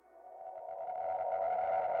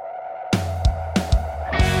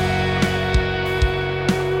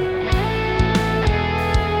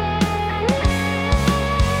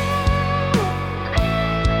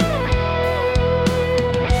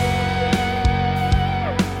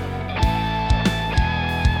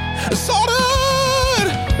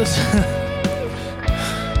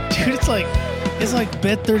It's like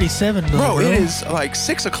bet 37, Bro, it is like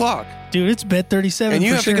 6 o'clock. Dude, it's bet 37. And you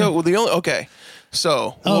for have sure. to go. Well, okay.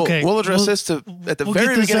 So we'll address this at the we'll very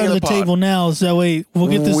get this beginning out of the pod. table now, so that way we'll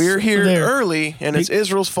get this. We're here there. early, and it's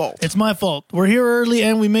Israel's fault. It's my fault. We're here early,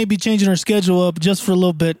 and we may be changing our schedule up just for a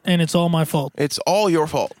little bit, and it's all my fault. It's all your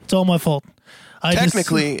fault. It's all my fault.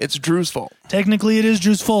 Technically, it's Drew's fault. Technically, it is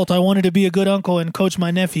Drew's fault. I wanted to be a good uncle and coach my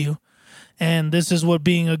nephew, and this is what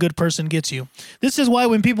being a good person gets you. This is why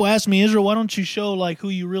when people ask me, Israel, why don't you show like who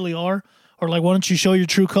you really are? Or like, why don't you show your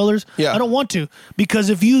true colors? Yeah. I don't want to. Because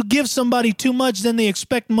if you give somebody too much, then they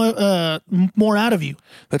expect more out of you.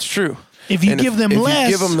 That's true. If you give them less,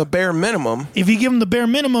 you give them the bare minimum. If you give them the bare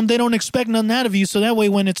minimum, they don't expect nothing out of you. So that way,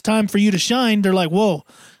 when it's time for you to shine, they're like, whoa,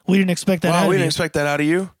 we didn't expect that out of you. We didn't expect that out of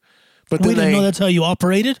you. But we didn't know that's how you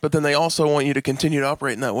operated. But then they also want you to continue to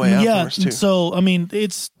operate in that way afterwards, too. So, I mean,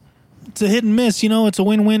 it's a hit and miss. You know, it's a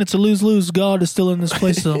win-win. It's a lose-lose. God is still in this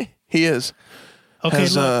place, though. He is. Okay,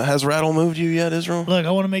 has Rattle moved you yet, Israel? Look,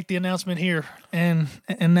 I want to make the announcement here and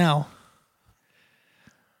now.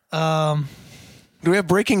 Do we have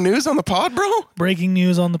breaking news on the pod, bro? Breaking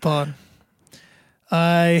news on the pod.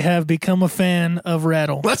 I have become a fan of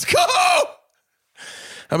Rattle. Let's go!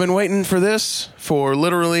 I've been waiting for this for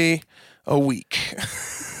literally a week.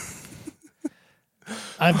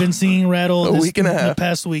 I've been singing Rattle a week and a half. The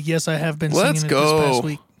past week. Yes, I have been singing it this past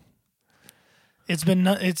week. It's been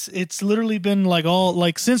it's literally been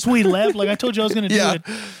like since we left. Like I told you I was going to do it.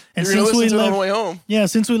 And since we left on the way home. Yeah,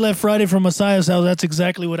 since we left Friday from Messiah's house, that's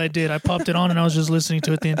exactly what I did. I popped it on and I was just listening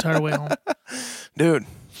to it the entire way home. Dude,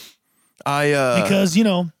 because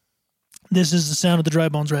this is the sound of the dry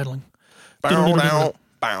bones rattling. Bow,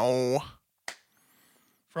 bow.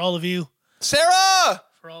 For all of you, Sarah.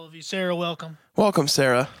 For all of you, Sarah, welcome. Welcome,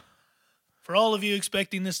 Sarah. For all of you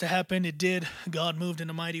expecting this to happen, it did. God moved in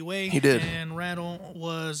a mighty way. He did. And Rattle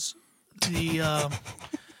was the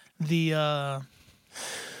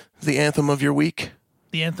anthem of your week.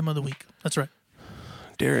 The anthem of the week. That's right.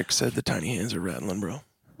 Derek said the tiny hands are rattling, bro.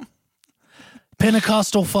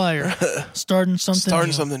 Pentecostal fire. Starting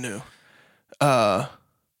something new. So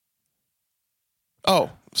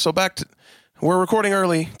we're recording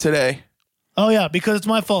early today. Oh, yeah, because it's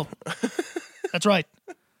my fault. That's right.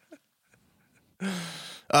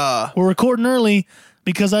 We're recording early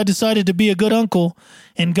because I decided to be a good uncle,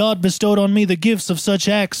 and God bestowed on me the gifts of such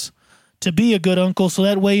acts to be a good uncle, so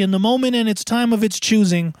that way in the moment and its time of its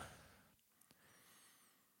choosing,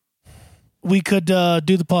 we could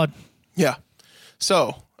do the pod. Yeah.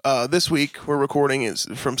 So this week we're recording is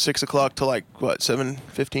from 6 o'clock to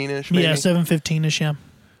 7:15ish. Yeah, 7:15ish. Yeah.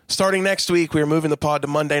 Starting next week, we are moving the pod to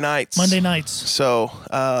Monday nights. So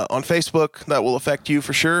on Facebook, that will affect you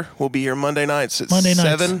for sure. We'll be here Monday nights at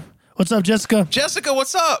 7. What's up, Jessica? Jessica,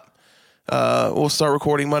 what's up? We'll start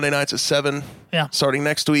recording Monday nights at 7. Yeah. Starting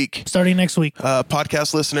next week.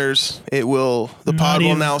 Podcast listeners, the pod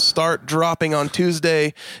will now start dropping on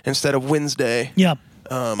Tuesday instead of Wednesday. Yeah.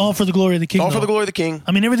 All for the glory of the King. All for the glory of the King.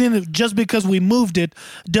 I mean, just because we moved it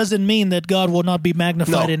doesn't mean that God will not be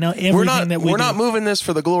magnified in everything that we do. We're not moving this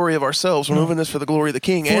for the glory of ourselves. We're moving this for the glory of the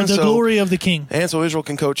King. For the glory of the King. And so Israel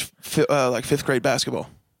can coach fifth grade basketball.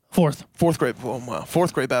 Fourth grade. Oh, wow.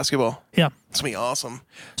 Fourth grade basketball. Yeah. It's going to be awesome.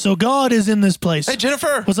 So God is in this place. Hey,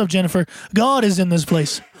 Jennifer. What's up, Jennifer? God is in this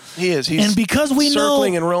place. He is. He's and because we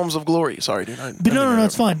circling in realms of glory. Sorry, dude. No,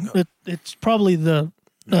 it's fine. No. It's probably the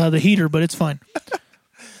heater, but it's fine.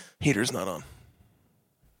 Heater's not on.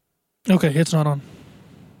 Okay, it's not on.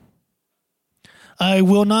 I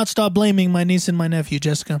will not stop blaming my niece and my nephew,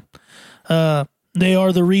 Jessica. They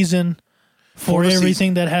are the reason for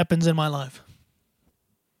everything that happens in my life.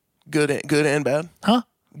 Good and bad? Huh?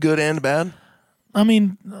 Good and bad? I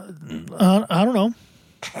mean, I don't know.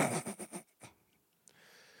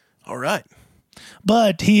 All right.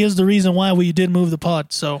 But he is the reason why we did move the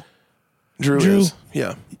pod, so. Drew is.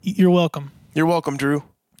 Yeah. You're welcome. You're welcome, Drew.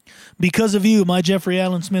 Because of you, my Jeffrey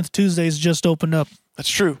Allen Smith Tuesdays just opened up. That's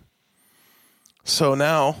true. So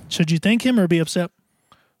now. Should you thank him or be upset?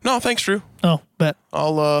 No, thanks, Drew. Oh, bet.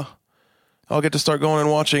 I'll get to start going and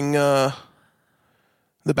watching the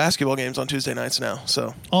basketball games on Tuesday nights now.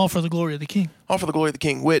 So all for the glory of the King. All for the glory of the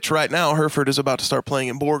King, which right now Hereford is about to start playing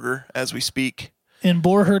in Borger as we speak. In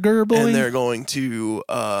Borger, boy? And they're going to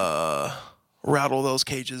rattle those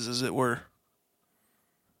cages, as it were.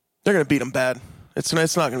 They're going to beat them bad. It's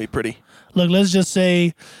not going to be pretty. Look, let's just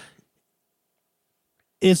say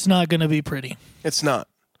it's not going to be pretty. It's not.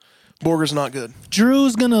 Borger's not good.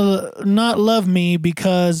 Drew's going to not love me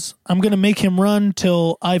because I'm going to make him run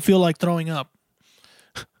till I feel like throwing up.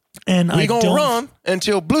 And We're going to run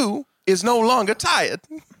until Blue is no longer tired.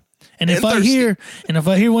 And if I hear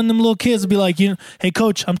one of them little kids be like, hey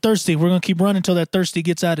coach, I'm thirsty. We're gonna keep running until that thirsty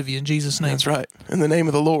gets out of you in Jesus' name. That's right. In the name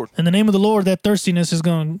of the Lord. In the name of the Lord, that thirstiness is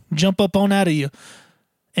gonna jump up on out of you,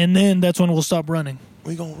 and then that's when we'll stop running.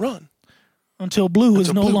 We gonna run until Blue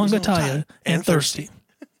is no longer tired and thirsty.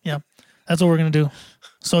 Yeah, that's what we're gonna do.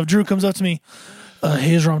 So if Drew comes up to me,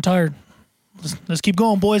 hey Israel, I'm tired. Let's keep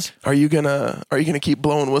going, boys. Are you gonna keep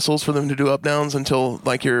blowing whistles for them to do up downs until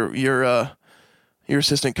like your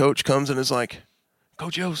assistant coach comes and is like,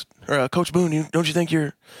 Coach Yost or Coach Boone, don't you think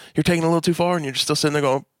you're taking a little too far? And you're just still sitting there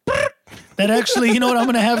going. That actually, you know what? I'm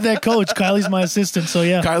gonna have that coach. Kylie's my assistant, so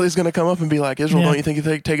yeah. Kylie's gonna come up and be like, Israel, don't you think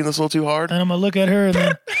you're taking this a little too hard? And I'm gonna look at her and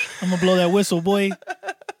then I'm gonna blow that whistle, boy.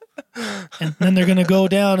 And then they're gonna go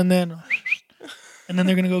down and then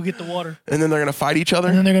they're gonna go get the water. And then they're gonna fight each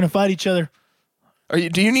other.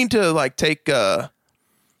 Do you need to like take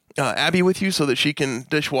Abby with you so that she can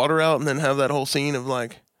dish water out and then have that whole scene of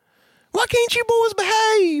like, why can't you boys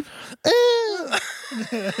behave?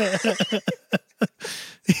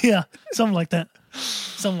 Yeah, something like that.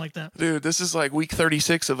 Dude, this is like week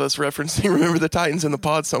 36 of us referencing Remember the Titans in the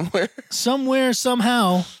pod somewhere. Somewhere,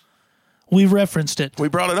 somehow, we referenced it. We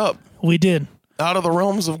brought it up. We did. Out of the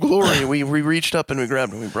realms of glory, we reached up and we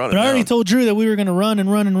grabbed it. We brought it. But I already told Drew that we were going to run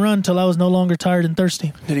and run and run until I was no longer tired and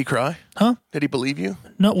thirsty. Did he cry? Huh? Did he believe you?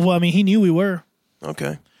 No. Well, I mean, he knew we were.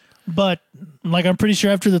 Okay. But like, I'm pretty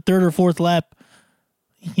sure after the third or fourth lap,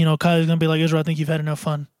 Kylie's going to be like, Israel, I think you've had enough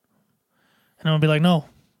fun. And I'm going to be like, no.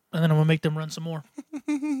 And then I'm going to make them run some more.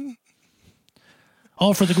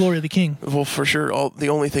 All for the glory of the King. Well, for sure. The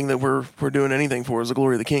only thing that we're doing anything for is the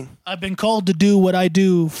glory of the King. I've been called to do what I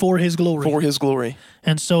do for His glory. For His glory.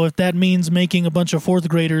 And so if that means making a bunch of fourth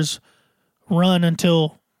graders run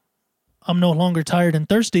until I'm no longer tired and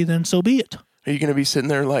thirsty, then so be it. Are you going to be sitting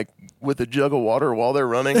there like with a jug of water while they're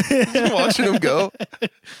running, watching them go?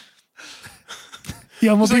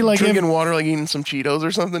 Yeah, I'm going to be like drinking water, like eating some Cheetos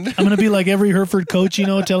or something. I'm going to be like every Hereford coach,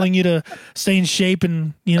 telling you to stay in shape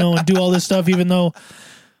and, and do all this stuff, even though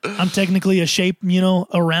I'm technically a shape,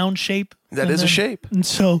 a round shape. That is a shape. And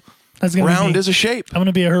so that's going to be round is a shape. I'm going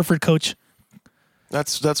to be a Hereford coach.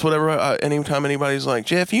 That's whatever. Anytime anybody's like,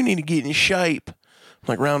 Jeff, you need to get in shape. I'm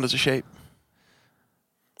like, round is a shape.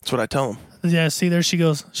 That's what I tell them. Yeah, see, there she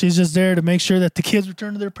goes. She's just there to make sure that the kids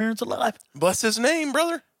return to their parents alive. Bless His name,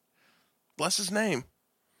 brother. Bless His name.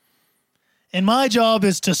 And my job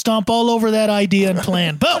is to stomp all over that idea and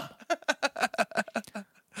plan. Boom!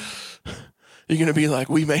 You're going to be like,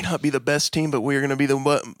 we may not be the best team, but we're going to be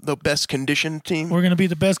the best conditioned team. We're going to be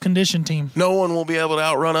the best conditioned team. No one will be able to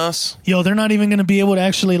outrun us. Yo, they're not even going to be able to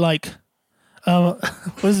actually they're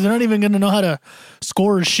not even going to know how to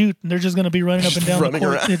score or shoot. They're just going to be running up and down the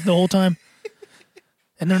court the whole time.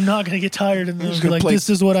 And they're not going to get tired, and they'll be like, "This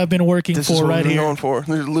is what I've been working for right here." Going for.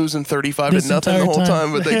 They're losing 35 to nothing the whole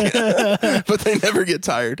time, but but they never get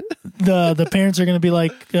tired. The parents are going to be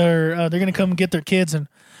like, they're going to come get their kids and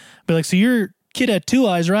be like, "So your kid had two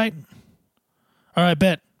eyes, right? All right,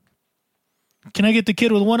 bet. Can I get the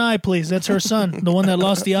kid with one eye, please? That's her son, the one that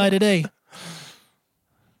lost the eye today."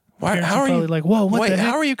 How are you like, whoa? What the heck?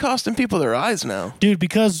 How are you costing people their eyes now, dude?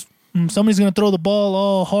 Because somebody's going to throw the ball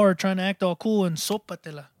all hard, trying to act all cool, and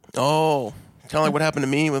sopatela. Oh, kind of like what happened to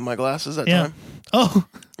me with my glasses that time. Oh,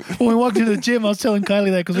 when we walked into the gym, I was telling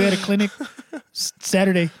Kylie that because we had a clinic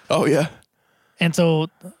Saturday. Oh, yeah. And so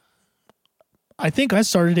I think I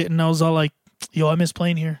started it, and I was all like, yo, I miss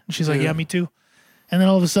playing here. And she's like, yeah, me too. And then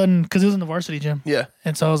all of a sudden, because it was in the varsity gym. Yeah.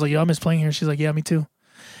 And so I was like, yo, I miss playing here. She's like, yeah, me too.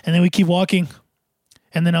 And then we keep walking.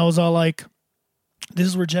 And then I was all like, this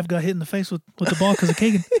is where Jeff got hit in the face with the ball because of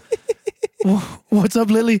Kagan. What's up,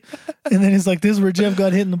 Lily? And then it's like, this is where Jeff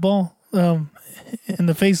got hit in the ball, in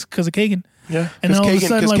the face because of Kagan. Yeah. And then all of a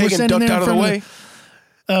sudden, like, we're sitting there in front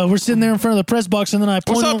of we're sitting there in front of the press box, and then I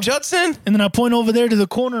point. What's up, Judson? And then I point over there to the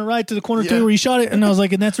corner, right to the corner three where he shot it, and I was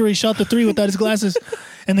like, and that's where he shot the three without his glasses.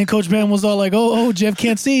 And then Coach Bam was all like, oh, Jeff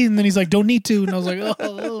can't see, and then he's like, don't need to, and I was like,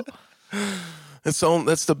 oh.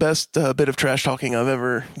 That's the best bit of trash talking I've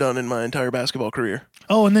ever done in my entire basketball career.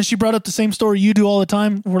 Oh, and then she brought up the same story you do all the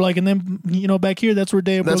time. We're like, and then back here, that's where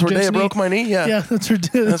Dea broke my knee. Yeah, that's where.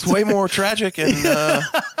 That's way more tragic, and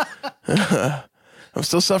I'm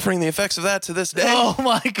still suffering the effects of that to this day. Oh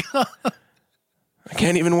my god! I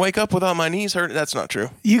can't even wake up without my knees hurt. That's not true.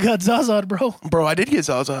 You got Zazad, bro. Bro, I did get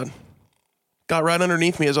Zazad. Got right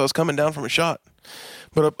underneath me as I was coming down from a shot.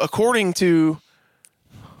 But according to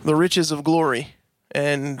the riches of glory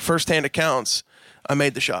and firsthand accounts, I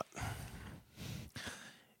made the shot.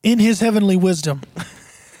 In His heavenly wisdom,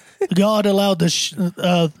 God allowed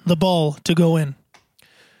the ball to go in.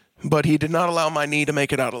 But He did not allow my knee to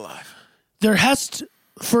make it out alive. There has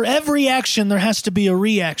For every action, there has to be a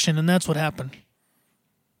reaction, and that's what happened.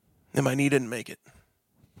 And my knee didn't make it.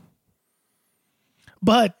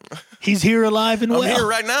 But he's here alive and well. I'm here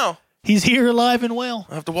right now. He's here alive and well.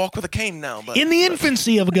 I have to walk with a cane now. But In the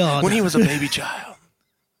infancy of God. when he was a baby child.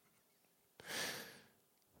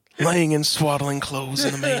 Laying in swaddling clothes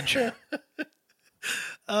in a manger.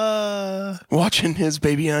 Watching his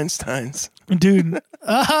baby Einsteins. Dude,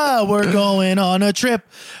 we're going on a trip.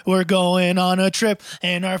 We're going on a trip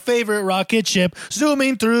in our favorite rocket ship,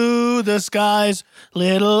 zooming through the skies.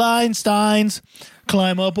 Little Einsteins,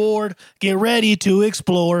 climb aboard, get ready to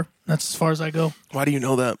explore. That's as far as I go. Why do you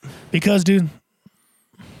know that? Because, dude,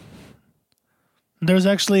 there's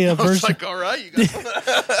actually a I was version. like, all right. You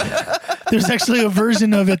got There's actually a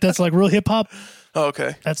version of it that's like real hip hop. Oh,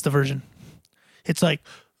 okay. That's the version. It's like,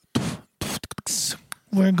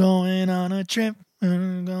 we're going on a trip.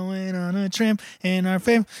 We're going on a trip in our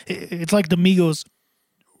favorite. It's like the Migos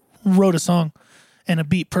wrote a song and a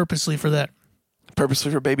beat purposely for that.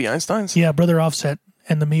 Purposely for baby Einsteins? Yeah, Brother Offset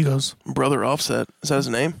and the Migos. Brother Offset. Is that his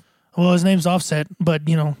name? Well, his name's Offset, but,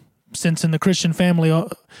 you know, since in the Christian family,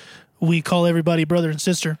 we call everybody brother and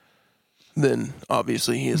sister. Then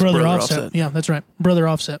obviously he is Brother Brother Offset. Yeah, that's right. Brother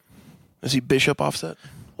Offset. Is he Bishop Offset?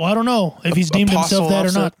 Well, I don't know if he's deemed Apostle himself that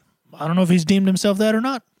Offset? or not. I don't know if he's deemed himself that or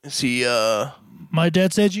not. Is he, My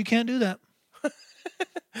dad said you can't do that.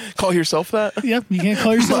 call yourself that? Yep, you can't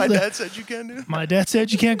call yourself My that. dad said you can do. My dad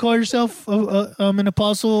said you can't call yourself an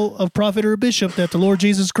apostle, a prophet, or a bishop, that the Lord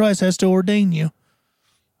Jesus Christ has to ordain you.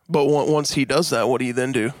 But once he does that, what do you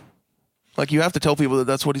then do? Like, you have to tell people that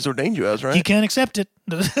that's what he's ordained you as, right? You can't accept it.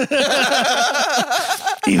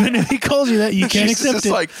 Even if he calls you that, you can't Jesus accept is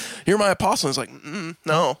it. like, you're my apostle. It's like,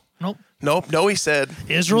 no. Nope. Nope. No, he said.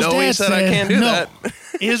 Israel's no, dad he said said I can't do no. that.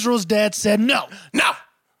 Israel's dad said no. No.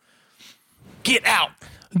 Get out.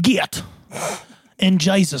 Get. In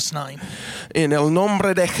Jesus' name. In el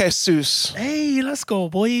nombre de Jesus. Hey, let's go,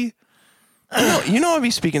 boy. You know I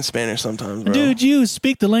be speaking Spanish sometimes, bro. Dude, you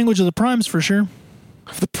speak the language of the primes for sure.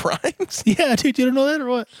 Of the primes? Yeah, dude, you don't know that or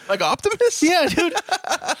what? Like Optimus? Yeah, dude.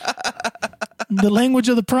 The language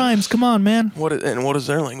of the primes. Come on, man. What is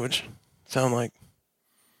their language sound like?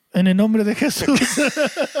 And in nombre de Jesus.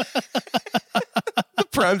 The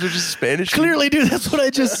primes are just Spanish. Clearly, dude, that's what I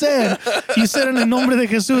just said. You said in nombre de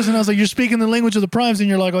Jesus, and I was like, you're speaking the language of the primes, and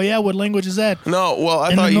you're like, oh, yeah, what language is that? No, well, I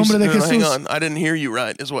En thought el you nombre said, de no, hang Jesus. on. I didn't hear you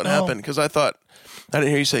right is what happened, because I didn't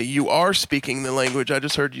hear you say you are speaking the language. I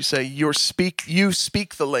just heard you say you speak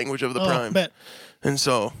the language of the prime. Bet. And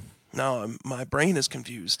so now my brain is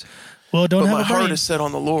confused. Well, don't But have my a brain. heart is set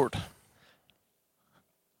on the Lord.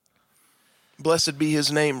 Blessed be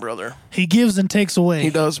his name, brother. He gives and takes away.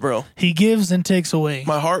 He does, bro. He gives and takes away.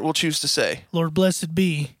 My heart will choose to say. Lord, blessed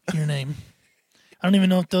be your name. I don't even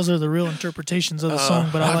know if those are the real interpretations of the song,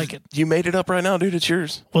 but I like it. You made it up right now, dude. It's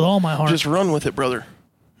yours. With all my heart. Just run with it, brother.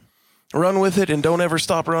 Run with it and don't ever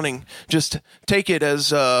stop running. Just take it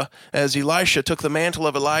as Elisha took the mantle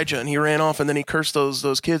of Elijah and he ran off and then he cursed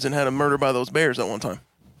those kids and had them murdered by those bears at one time.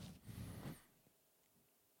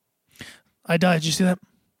 I died. Did you see that?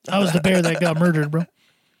 I was the bear that got murdered, bro.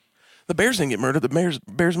 The bears didn't get murdered. The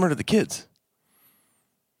bears murdered the kids.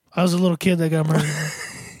 I was a little kid that got murdered.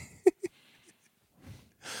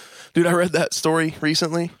 Dude, I read that story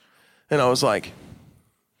recently and I was like,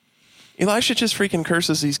 Elisha just freaking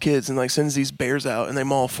curses these kids and like sends these bears out and they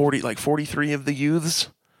maul 43 of the youths.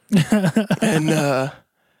 and I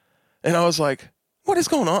was like, what is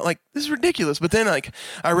going on? Like, this is ridiculous. But then like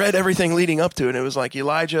I read everything leading up to it and it was like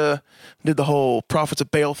Elijah did the whole prophets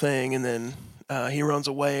of Baal thing and then he runs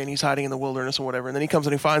away and he's hiding in the wilderness or whatever. And then he comes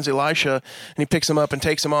and he finds Elisha and he picks him up and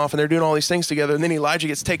takes him off and they're doing all these things together. And then Elijah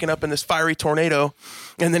gets taken up in this fiery tornado.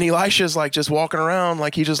 And then Elisha's like just walking around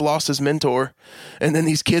like he just lost his mentor. And then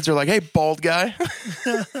these kids are like, hey, bald guy.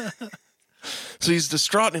 So he's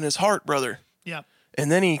distraught in his heart, brother. Yeah. And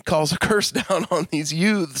then he calls a curse down on these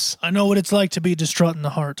youths. I know what it's like to be distraught in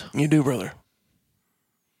the heart. You do, brother.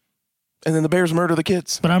 And then the bears murder the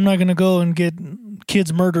kids. But I'm not going to go and get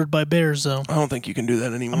kids murdered by bears, though. I don't think you can do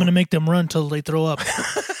that anymore. I'm going to make them run till they throw up.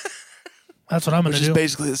 That's what I'm going Which to is do.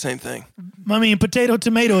 basically the same thing. I mean, potato,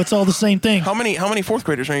 tomato, it's all the same thing. How many fourth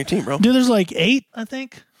graders are on your team, bro? Dude, there's like 8, I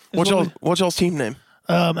think. What's y'all's team name?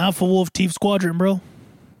 Alpha Wolf Team Squadron, bro.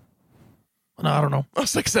 No, I don't know. I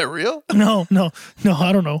was like, is that real? No,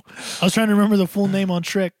 I don't know. I was trying to remember the full name on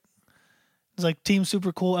Shrek. It's like Team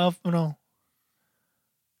Super Cool Alpha, no.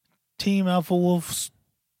 Team Alpha Wolf.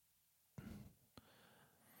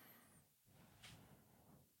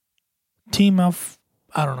 Team Alpha,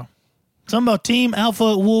 I don't know. Something about Team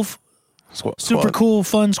Alpha Wolf Super Squad. Cool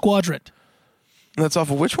Fun Squadron. That's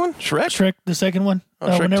off of which one? Shrek? Shrek, the second one.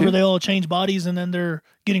 Shrek Whenever 2? they all change bodies and then they're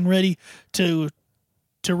getting ready to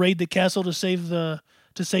raid the castle to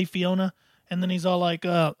save Fiona, and then he's all like,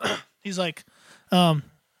 we're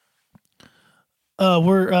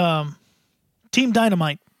Team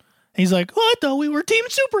Dynamite. He's like, oh, I thought we were Team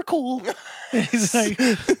Super Cool. And he's like,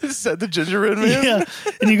 Is that the gingerbread man? yeah.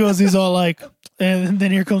 And he's all like, and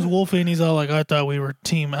then here comes Wolfie, and he's all like, I thought we were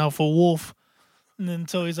Team Alpha Wolf. And then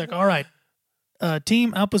so he's like, all right,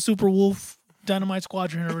 Team Alpha Super Wolf Dynamite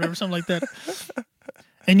Squadron or whatever, something like that.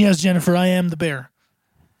 And yes, Jennifer, I am the bear.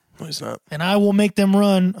 No, he's not. And I will make them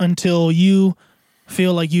run until you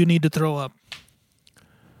feel like you need to throw up.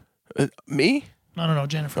 Me? No,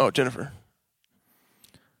 Jennifer. Oh, Jennifer.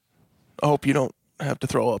 I hope you don't have to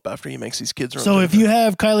throw up after he makes these kids run. So Jennifer. if you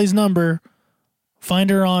have Kylie's number,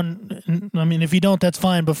 find her on, I mean, if you don't, that's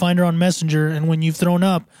fine, but find her on Messenger, and when you've thrown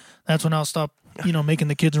up, that's when I'll stop, making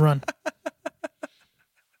the kids run.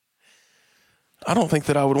 I don't think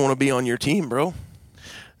that I would want to be on your team, bro.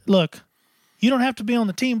 Look, you don't have to be on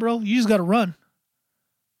the team, bro. You just got to run.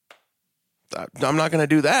 I'm not going to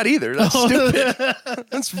do that either. That's stupid.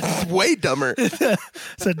 That's way dumber. It's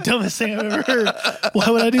the dumbest thing I've ever heard. Why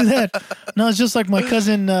would I do that? No, it's just like my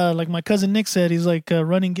cousin Nick said. He's like,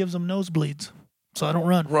 running gives him nosebleeds, so I don't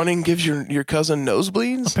run. Running gives your cousin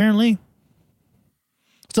nosebleeds? Apparently.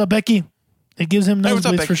 What's up, Becky? It gives him Hey, what's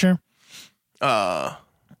up, nosebleeds Becky? for sure.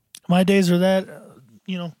 My days are that,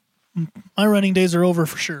 my running days are over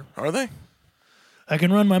for sure. Are they? I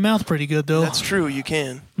can run my mouth pretty good though. That's true. You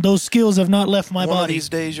can. Those skills have not left my One of body. these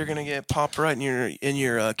days, you're gonna get popped right in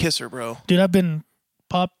your kisser, bro. Dude, I've been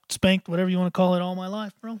popped, spanked, whatever you want to call it, all my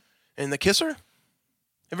life, bro. In the kisser? Have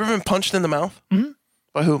you ever been punched in the mouth? Mhm.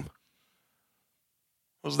 By whom?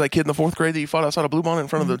 Was it that kid in the 4th grade that you fought outside of Blue Bonnet in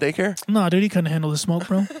front of the daycare? No, dude, he couldn't handle the smoke,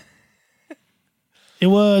 bro. It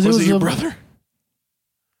was Was it your brother?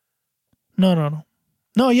 No.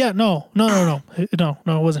 No, it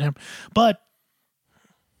wasn't him. But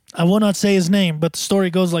I will not say his name, but the story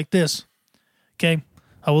goes like this. Okay?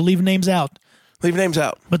 I will leave names out. Leave names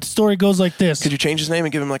out. But the story goes like this. Could you change his name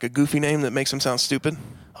and give him like a goofy name that makes him sound stupid?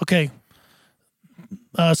 Okay.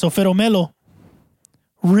 So Feromelo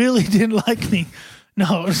really didn't like me.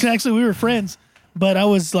 No, actually we were friends, but I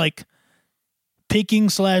was like picking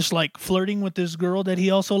 / like flirting with this girl that he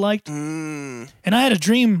also liked. And I had a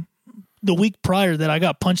dream the week prior that I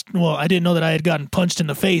got punched. Well, I didn't know that I had gotten punched in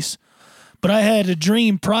the face, but I had a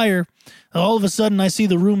dream prior. All of a sudden I see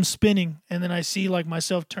the room spinning, and then I see like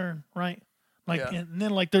myself turn, right? Like, Yeah. and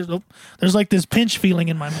then like there's like this pinch feeling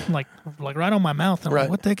in my, like right on my mouth. I'm Right. like,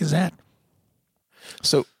 what the heck is that?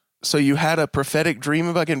 So you had a prophetic dream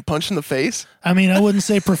about getting punched in the face? I mean, I wouldn't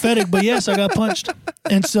say prophetic, but yes, I got punched.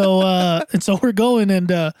 And so we're going,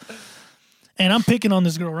 and I'm picking on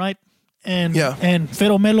this girl, right? And Yeah. and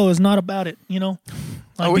Feromelo is not about it,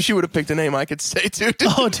 I wish you would have picked a name I could say too.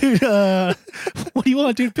 Dude. Oh, dude, what do you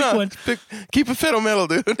want, dude? Pick one. Keep a fiddle metal,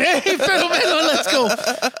 dude. Hey, Feromelo, let's go.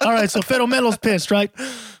 All right, so Feromelo's pissed, right?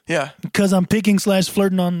 Yeah. Because I'm picking /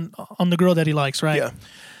 flirting on the girl that he likes, right? Yeah.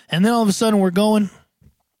 And then all of a sudden we're going,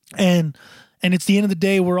 and it's the end of the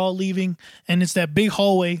day. We're all leaving, and it's that big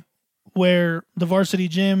hallway where the varsity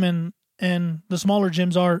gym and the smaller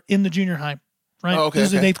gyms are in the junior high, right? Oh, okay, This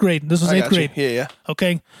is okay. 8th grade. This was I 8th got you. grade. Yeah.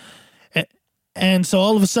 Okay. And so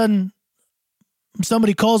all of a sudden,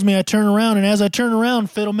 somebody calls me. I turn around, and as I turn around,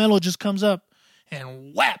 Feromelo just comes up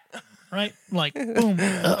and whap, right? Like, boom.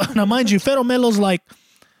 Now, mind you, Feromelo's like,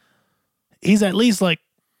 he's at least like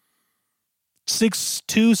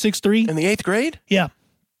 6'2", 6'3". In the 8th grade? Yeah.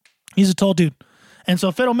 He's a tall dude. And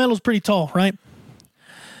so Feromelo's pretty tall, right?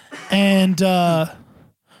 And so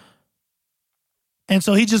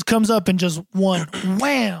he just comes up and just one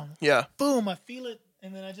wham, Yeah. boom, I feel it,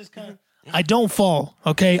 and then I just kind of, I don't fall,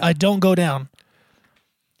 okay? I don't go down.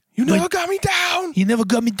 You never got me down. He never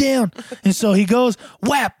got me down. And so he goes,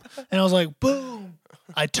 whap, and I was like, boom.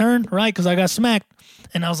 I turned, right, because I got smacked,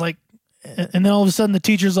 and I was like, and then all of a sudden the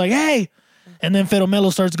teacher's like, hey, and then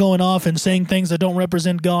Feromelo starts going off and saying things that don't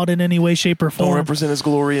represent God in any way, shape, or form. Don't represent his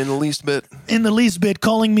glory in the least bit. In the least bit,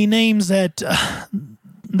 calling me names that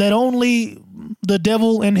only the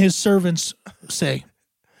devil and his servants say,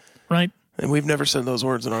 right? And we've never said those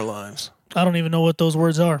words in our lives. I don't even know what those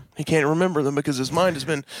words are. He can't remember them because his mind has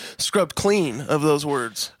been scrubbed clean of those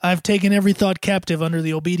words. I've taken every thought captive under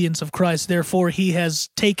the obedience of Christ. Therefore, he has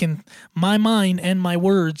taken my mind and my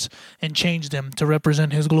words and changed them to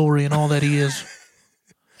represent his glory and all that he is.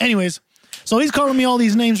 Anyways, so he's calling me all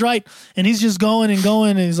these names, right? And he's just going and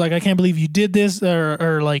going. And he's like, I can't believe you did this.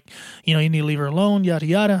 Or like, you need to leave her alone, yada,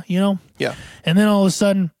 yada, Yeah. And then all of a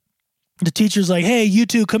sudden, the teacher's like, hey, you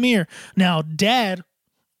two, come here. Now, Dad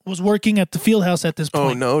was working at the field house at this Oh,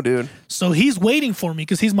 point. no, dude. So he's waiting for me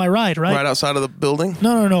because he's my ride, right? Right outside of the building?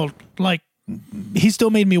 No. Like, he still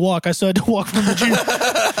made me walk. I still had to walk from the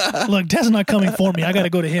junior. Look, Dad's not coming for me. I got to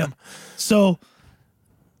go to him. So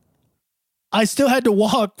I still had to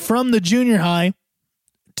walk from the junior high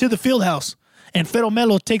to the field house. And Fero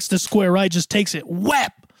Melo takes the square right, just takes it,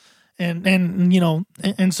 whap. And you know,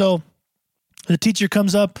 and so the teacher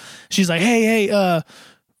comes up. She's like, hey,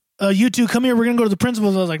 you two come here. We're going to go to the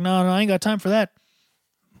principal's. I was like, no, I ain't got time for that.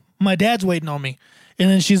 My dad's waiting on me. And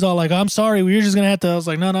then she's all like, I'm sorry. You're just going to have to. I was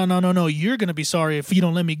like, no. You're going to be sorry if you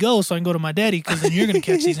don't let me go so I can go to my daddy because then you're going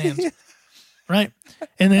to catch these hands. Right.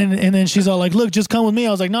 And then she's all like, look, just come with me.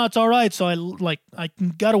 I was like, no, it's all right. So I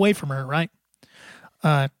got away from her. Right.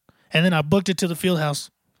 And then I booked it to the field house.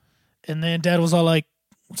 And then Dad was all like,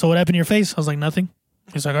 so what happened to your face? I was like, nothing.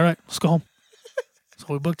 He's like, all right, let's go home. So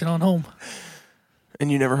we booked it on home. And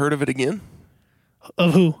you never heard of it again?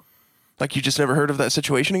 Of who? Like, you just never heard of that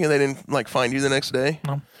situation again? They didn't, like, find you the next day?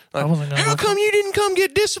 No. Like, I wasn't going to how come you didn't come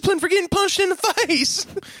get disciplined for getting punched in the face?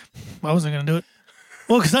 I wasn't going to do it.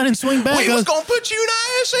 Well, because I didn't swing back. We was going to put you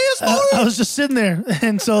in ISS, boy. I was just sitting there.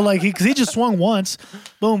 And so, like, because he just swung once.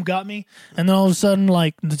 Boom, got me. And then all of a sudden,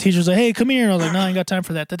 like, the teacher's like, hey, come here. And I was like, no, I ain't got time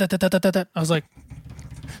for that. I was like,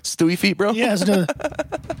 Stewie feet, bro? yeah, let's do it.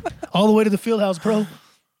 All the way to the field house, bro.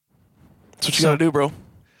 That's what you got to do, bro.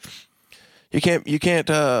 You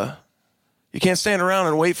can't stand around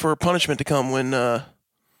and wait for punishment to come when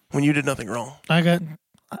you did nothing wrong. I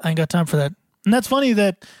ain't got time for that. And that's funny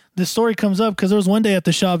that this story comes up because there was one day at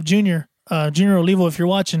the shop, Junior Olivo, if you're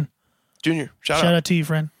watching. Junior, shout out to you,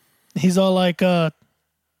 friend. He's all like, I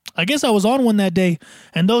guess I was on one that day.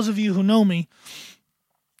 And those of you who know me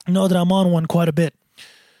know that I'm on one quite a bit.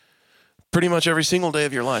 Pretty much every single day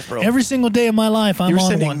of your life, bro. Every single day of my life, I'm you were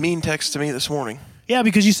on sending one. mean texts to me this morning. Yeah,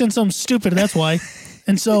 because you sent something stupid. That's why.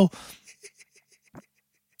 And so,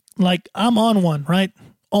 like, I'm on one, right?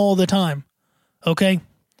 All the time. Okay?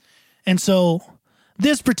 And so,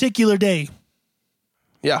 this particular day.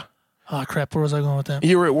 Yeah. Oh, crap. Where was I going with that?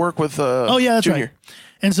 You were at work with oh, yeah, that's Junior. right.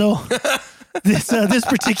 And so, this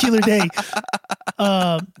particular day,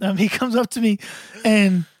 he comes up to me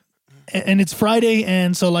and it's Friday,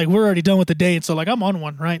 and so, like, we're already done with the day, and so, like, I'm on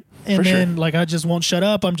one, right? And For then, sure. like, I just won't shut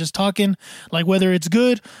up. I'm just talking, like, whether it's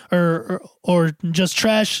good or just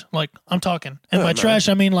trash, like, I'm talking. And by trash,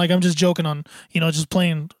 I mean, like, I'm just joking on, just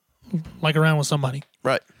playing, like, around with somebody.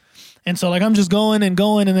 Right. And so, like, I'm just going, and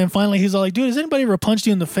then finally he's all like, dude, has anybody ever punched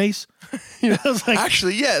you in the face? I was like,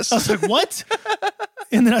 actually, yes. I was like, what?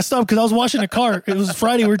 And then I stopped because I was washing a car. It was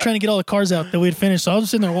Friday. We were trying to get all the cars out that we had finished. So I was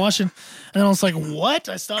sitting there washing. And then I was like, what?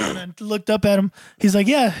 I stopped and I looked up at him. He's like,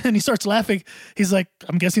 yeah. And he starts laughing. He's like,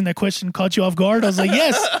 I'm guessing that question caught you off guard. I was like,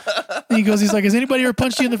 yes. And he's like, has anybody ever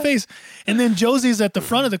punched you in the face? And then Josie's at the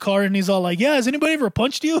front of the car and he's all like, yeah, has anybody ever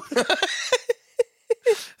punched you? I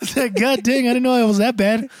was like, God dang, I didn't know I was that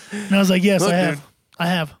bad. And I was like, yes, Look, I have. dude. I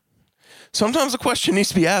have. Sometimes the question needs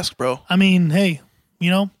to be asked, bro. I mean, hey,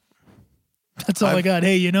 that's all I got.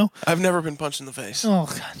 Hey, I've never been punched in the face. Oh,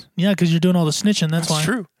 God. Yeah, because you're doing all the snitching. That's why. It's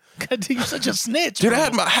true. God, you're such a snitch. Dude, bro. I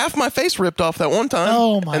had half my face ripped off that one time.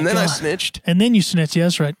 Oh, my And then I God. snitched. And then you snitch. Yeah,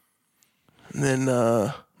 that's right. And then,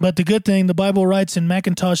 But the good thing, the Bible writes in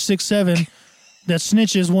Macintosh 6:7 that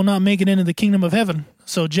snitches will not make it into the kingdom of heaven.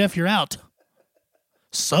 So, Jeff, you're out.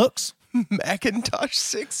 Sucks. Macintosh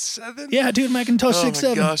 6.7? Yeah, dude, Macintosh Oh 6:7.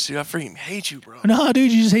 my gosh, dude, I freaking hate you, bro. No,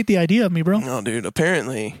 dude, you just hate the idea of me, bro. No, dude,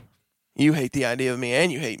 apparently you hate the idea of me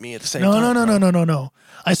and you hate me at the same No, time. no.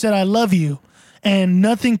 I said I love you, and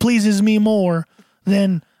nothing pleases me more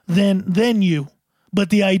than you. But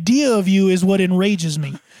the idea of you is what enrages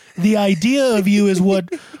me. The idea of you is what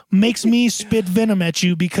makes me spit venom at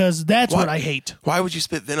you because that's what I hate. Why would you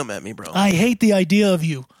spit venom at me, bro? I hate the idea of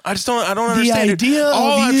you. I don't The understand it. idea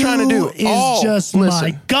All of I'm you trying to do is just,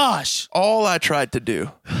 my gosh. All I tried to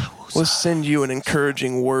do was send you an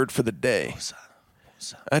encouraging word for the day.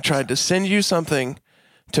 I tried to send you something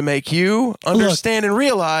to make you understand and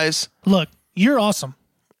realize. Look, you're awesome.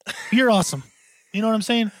 You're awesome. You know what I'm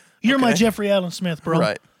saying? You're my Okay. Jeffrey Allen Smith, bro.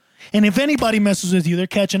 Right. And if anybody messes with you, they're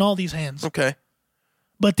catching all these hands. Okay.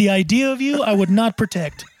 But the idea of you, I would not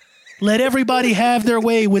protect. Let everybody have their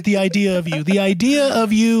way with the idea of you. The idea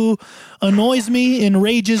of you annoys me,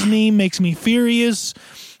 enrages me, makes me furious.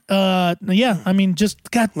 Yeah, I mean,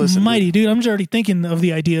 just God almighty, dude. I'm just already thinking of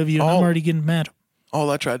the idea of you. And I'm already getting mad. All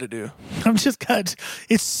I tried to do. I'm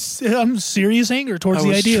serious anger towards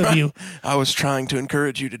the idea of you. I was trying to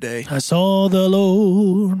encourage you today. I saw the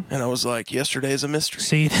Lord And I was like, yesterday's a mystery.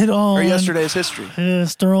 seated on Or yesterday's history.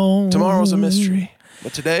 his throne. Tomorrow's a mystery.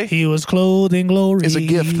 But today He was clothed in glory. is a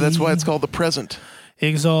gift. That's why it's called the present.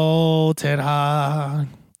 Exalted high.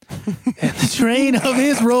 And the train of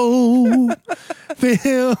his robe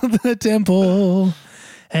filled the temple.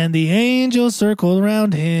 And the angels circled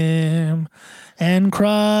around him and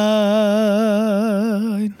cried.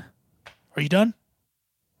 Are you done?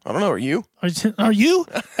 I don't know. Are you? Are you?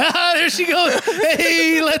 There she goes.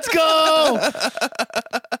 Hey, let's go.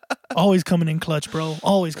 Always coming in clutch, bro.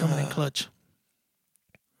 Always coming in clutch.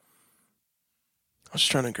 I was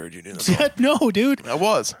just trying to encourage you to do that. No, dude. I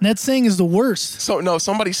was. That saying is the worst. So, no,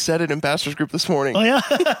 somebody said it in Pastor's Group this morning. Oh, yeah?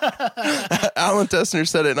 Alan Tessner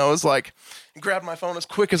said it, and I was like, grabbed my phone as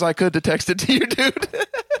quick as I could to text it to you, dude.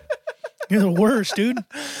 You're the worst, dude.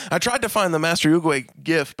 I tried to find the Master Uguay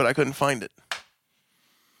GIF, but I couldn't find it.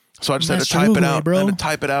 So I just Master had to type it Uguay, out. bro. I had to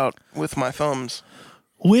type it out with my thumbs.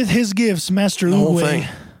 With his gifts, Master The whole Uguay thing.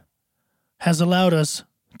 has allowed us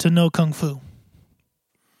to know Kung Fu.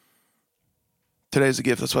 Today's a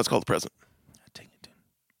gift. That's why it's called the present.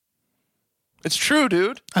 It's true,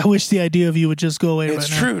 dude. I wish the idea of you would just go away right now. It's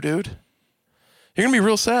true, dude. You're going to be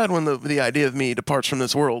real sad when the idea of me departs from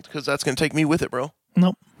this world, because that's going to take me with it, bro.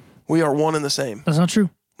 Nope. We are one and the same. That's not true.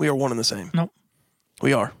 We are one and the same. Nope.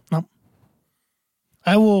 We are. Nope.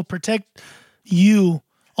 I will protect you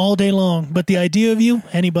all day long, but the idea of you,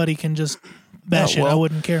 anybody can just bash well, it. I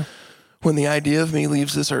wouldn't care. When the idea of me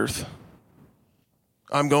leaves this earth,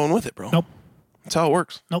 I'm going with it, bro. Nope. That's how it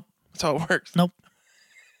works. Nope. That's how it works. Nope.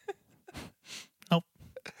 Nope.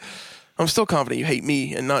 I'm still confident you hate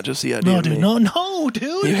me and not just the idea No, of dude. me. No,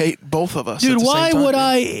 dude. You hate both of us. Dude, at the why same time, would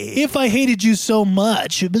dude. if I hated you so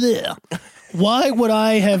much, bleh, why would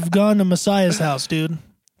I have gone to Messiah's house, dude?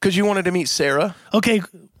 Because you wanted to meet Sarah. Okay,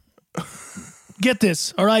 get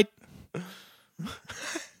this, all right?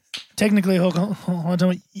 Technically, hold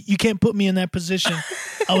on, you can't put me in that position.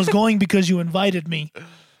 I was going because you invited me.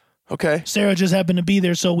 Okay. Sarah just happened to be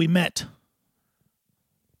there, so we met.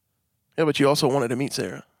 Yeah, but you also wanted to meet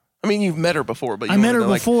Sarah. I mean, you've met her before, but you I met wanted her to,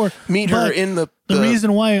 like, before. meet her but in the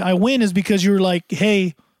reason why I went is because you were like,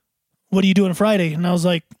 hey, what are you doing Friday? And I was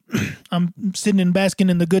like, I'm sitting and basking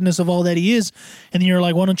in the goodness of all that he is. And then you're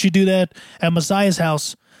like, why don't you do that at Messiah's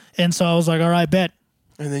house? And so I was like, all right, bet.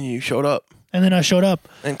 And then you showed up. And then I showed up.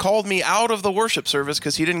 And called me out of the worship service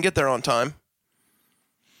because he didn't get there on time.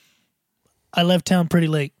 I left town pretty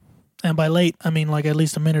late. And by late, I mean like at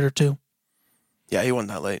least a minute or two. Yeah, he wasn't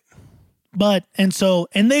that late. But, and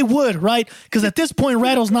they would, right? Because at this point,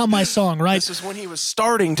 Rattle's not my song, right? This is when he was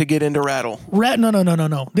starting to get into Rattle.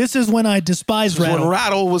 No. This is when I despised This is Rattle. when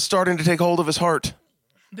Rattle was starting to take hold of his heart.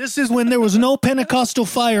 This is when there was no Pentecostal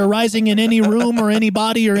fire rising in any room or any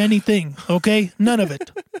body or anything, okay? None of it.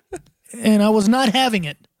 And I was not having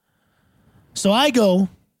it. So I go,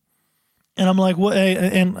 and I'm like, what?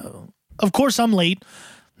 And of course I'm late.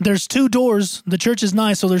 There's two doors. The church is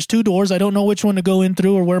nice, so there's two doors. I don't know which one to go in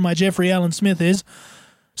through or where my Jeffrey Allen Smith is.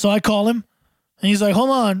 So I call him, and he's like, hold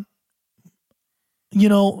on. You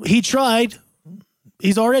know, he tried.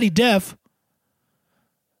 He's already deaf.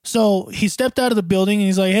 So he stepped out of the building, and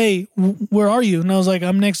he's like, hey, where are you? And I was like,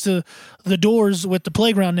 I'm next to the doors with the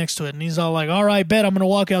playground next to it. And he's all like, all right, bet I'm going to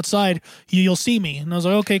walk outside. You'll see me. And I was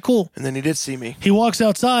like, okay, cool. And then he did see me. He walks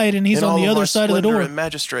outside, and he's In on all the of other my side of the splendor door. and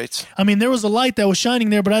magistrates. I mean, there was a light that was shining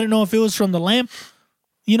there, but I didn't know if it was from the lamp,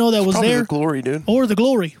 you know, that was Probably there, the glory, dude. or the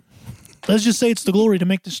glory. Let's just say it's the glory to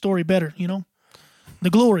make the story better, you know? The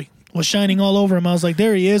glory was shining all over him. I was like,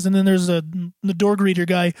 there he is. And then there's the door greeter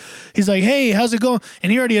guy. He's like, hey, how's it going?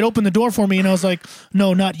 And he already had opened the door for me. And I was like,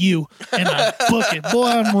 no, not you. And I book it. Boy,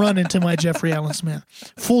 I'm running to my Jeffrey Allen Smith.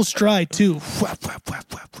 Full stride, too. Bum, bum,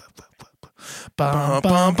 bum, bum, bum. Bum,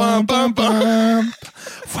 bum, bum, bum,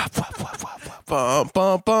 bum. Bum,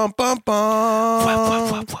 bum, bum, bum,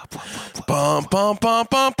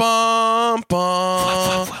 bum,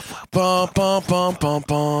 bum. Bum, bum, bum, bum,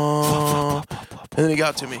 bum. And then he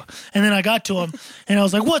got to me. And then I got to him, and I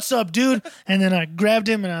was like, what's up, dude? And then I grabbed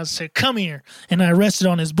him, and I said, come here. And I rested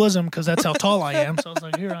on his bosom, because that's how tall I am. So I was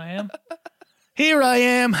like, here I am. Here I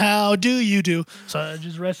am. How do you do? So I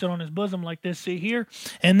just rested on his bosom like this. See here?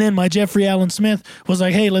 And then my Jeffrey Allen Smith was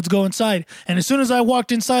like, hey, let's go inside. And as soon as I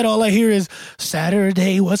walked inside, all I hear is,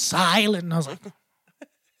 Saturday was silent. And I was like,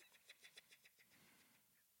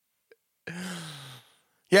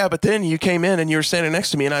 Yeah, but then you came in and you were standing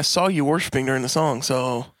next to me, and I saw you worshiping during the song.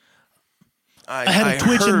 So I had a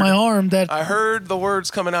twitch in my arm that I heard the words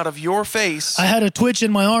coming out of your face I had a twitch in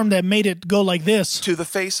my arm that made it go like this. to the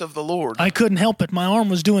face of the Lord. I couldn't help it. My arm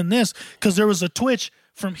was doing this because there was a twitch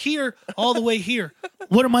from here all the way here.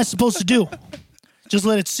 What am I supposed to do? Just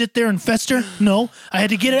let it sit there and fester? No, I had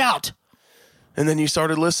to get it out. And then you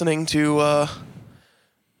started listening to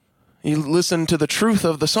You listened to the truth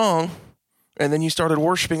of the song, and then you started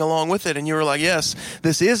worshiping along with it, and you were like, yes,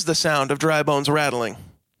 this is the sound of dry bones rattling.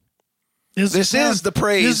 This is the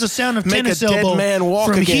praise. This is the sound of Make tennis a dead elbow. man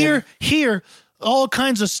walk From again. here, all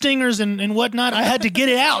kinds of stingers and whatnot. I had to get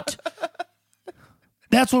it out.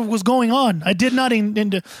 That's what was going on. I did not and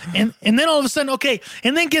then all of a sudden, okay,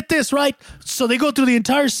 and then get this, right? So they go through the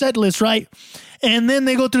entire set list, right? And then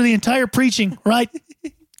they go through the entire preaching, right?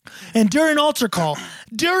 And during altar call,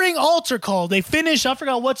 they finished, I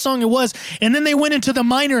forgot what song it was, and then they went into the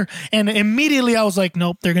minor, and immediately I was like,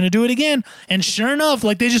 nope, they're going to do it again. And sure enough,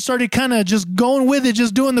 like they just started kind of just going with it,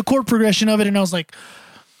 just doing the chord progression of it, and I was like...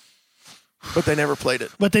 But they never played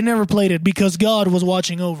it. But they never played it because God was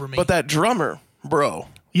watching over me. But that drummer, bro,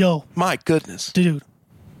 yo, my goodness. dude.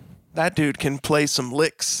 That dude can play some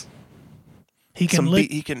licks. He can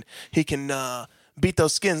lick. He can beat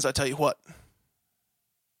those skins, I tell you what.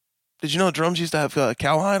 Did you know drums used to have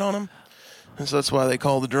cowhide on them? And so that's why they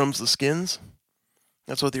call the drums the skins.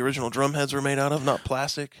 That's what the original drum heads were made out of, not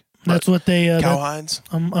plastic. That's what they cowhides.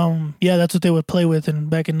 Yeah, that's what they would play with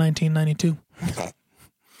back in 1992.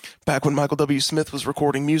 Back when Michael W. Smith was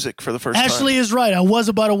recording music for the first time. Ashley is right. I was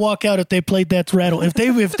about to walk out if they played that rattle. If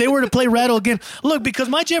they were to play rattle again, look, because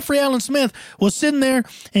my Jeffrey Allen Smith was sitting there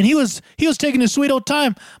and he was taking his sweet old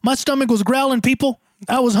time. My stomach was growling, people.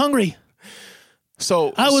 I was hungry.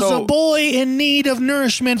 I was a boy in need of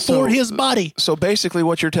nourishment for his body. So basically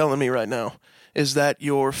what you're telling me right now is that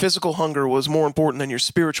your physical hunger was more important than your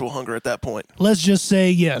spiritual hunger at that point. Let's just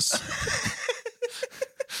say yes.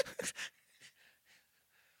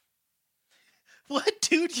 What,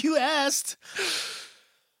 dude? You asked.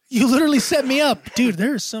 You literally set me up. Dude,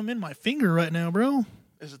 there's some in my finger right now, bro.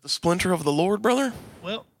 Is it the splinter of the Lord, brother?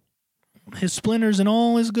 Well, his splinters and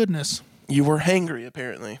all his goodness. You were hangry,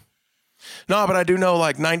 apparently. No, but I do know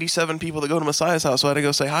like 97 people that go to Messiah's house, so I had to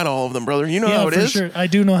go say hi to all of them, brother. You know how it is? Sure. I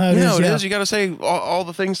do know how it is. You know how it yeah. is. You got to say all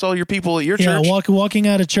the things to all your people at your church. church. Yeah, walking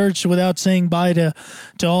out of church without saying bye to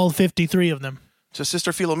all 53 of them. To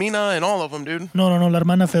Sister Filomena and all of them, dude. No, la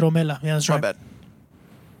hermana Feromela. Yeah, that's right. My bad.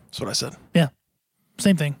 That's what I said. Yeah,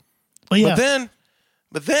 same thing. But yeah.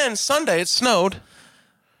 But then Sunday it snowed,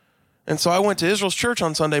 and so I went to Israel's church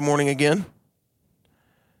on Sunday morning again,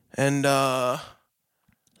 and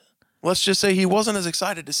let's just say he wasn't as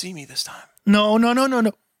excited to see me this time. No.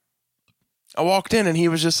 I walked in and he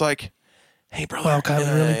was just like, "Hey, brother," wow, Kylie,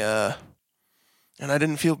 really? And I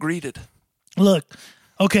didn't feel greeted. Look,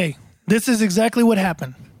 okay, this is exactly what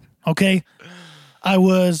happened. Okay, I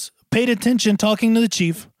was paid attention talking to the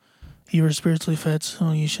chief. You were spiritually fed,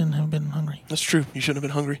 so you shouldn't have been hungry. That's true. You shouldn't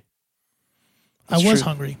have been hungry. I was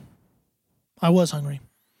hungry.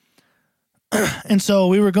 And so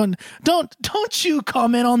we were going, don't you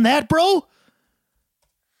comment on that, bro.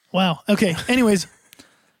 Wow. Okay. Anyways,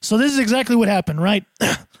 so this is exactly what happened, right?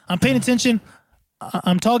 I'm paying attention.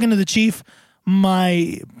 I'm talking to the chief.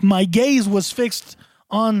 My gaze was fixed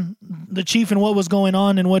on the chief and what was going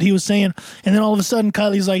on and what he was saying. And then all of a sudden,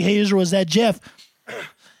 Kylie's like, "Hey, Israel, is that Jeff?"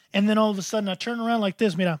 And then all of a sudden, I turn around like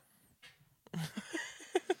this, mira.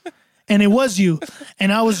 And it was you.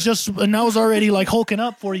 And I was already like hulking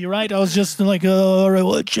up for you, right? I was just like, all right,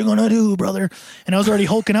 what you gonna do, brother? And I was already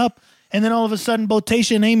hulking up. And then all of a sudden, both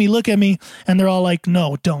Tasha and Amy look at me and they're all like,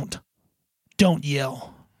 "No, don't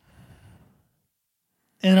yell."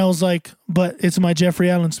 And I was like, "But it's my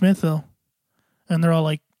Jeffrey Allen Smith though." And they're all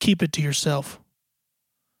like, "Keep it to yourself."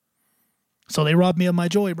 So they robbed me of my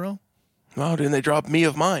joy, bro. Wow, didn't they drop me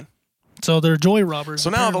of mine? So they're joy robbers. So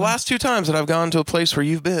now the last 2 times that I've gone to a place where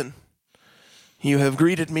you've been, you have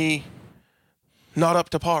greeted me not up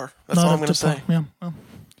to par. That's all I'm going to say. Yeah. Well.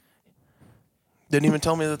 Didn't even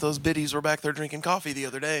tell me that those biddies were back there drinking coffee the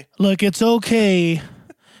other day. Look, it's okay.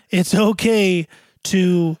 It's okay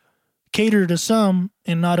to cater to some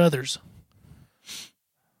and not others.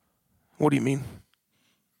 What do you mean?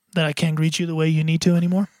 That I can't greet you the way you need to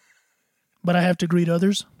anymore? But I have to greet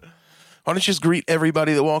others? Why don't you just greet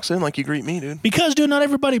everybody that walks in like you greet me, dude? Because, dude, not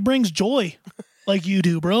everybody brings joy like you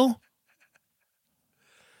do, bro.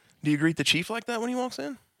 Do you greet the chief like that when he walks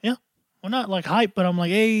in? Yeah. Well, not like hype, but I'm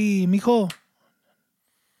like, "Hey, mijo." One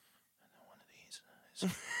of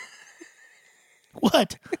these.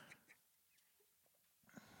 What?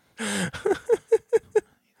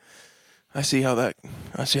 I see how that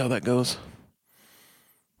goes.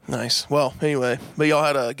 Nice. Well, anyway, but y'all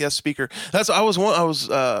had a guest speaker. I was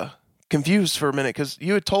confused for a minute because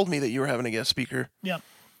you had told me that you were having a guest speaker. Yeah.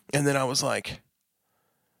 And then I was like,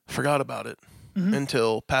 forgot about it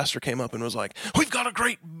until Pastor came up and was like, "We've got a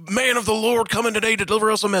great man of the Lord coming today to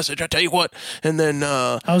deliver us a message. I tell you what." And then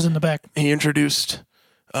I was in the back. he introduced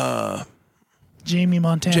Jamie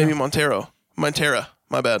Montana. Jamie Montero. Montera.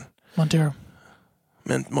 My bad. Montero.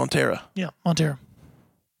 Montera. Yeah, Montero.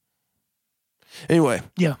 Anyway.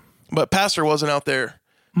 Yeah. But Pastor wasn't out there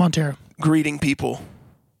Montero. greeting people.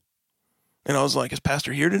 And I was like, is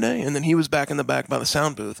Pastor here today? And then he was back in the back by the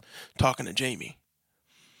sound booth talking to Jamie.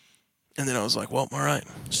 And then I was like, well, all right.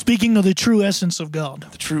 Speaking of the true essence of God.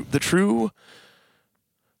 The true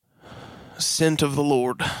scent of the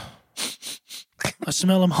Lord. I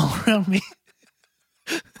smell him all around me.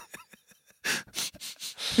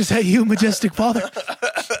 Is that you, majestic Father?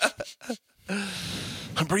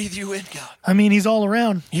 I breathe you in, God. I mean, he's all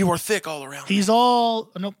around. You are thick all around. He's all...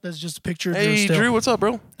 Nope, that's just a picture of Drew Hey, still. Drew, what's up,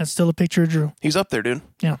 bro? That's still a picture of Drew. He's up there, dude.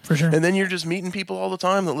 Yeah, for sure. And then you're just meeting people all the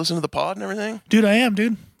time that listen to the pod and everything. Dude, I am,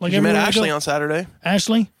 dude. Like You met everywhere I Ashley go. on Saturday.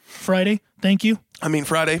 Ashley, Friday. Thank you. I mean,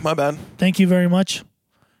 Friday. My bad. Thank you very much.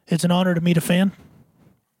 It's an honor to meet a fan.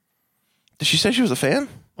 Did she say she was a fan?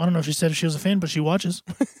 I don't know if she said she was a fan, but she watches.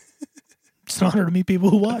 It's an honor to meet people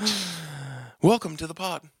who watch. Welcome to the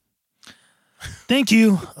pod. Thank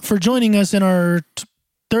you for joining us in our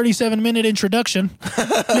 37-minute introduction.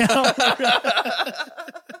 Now,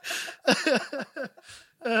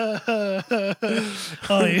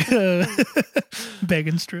 oh, yeah.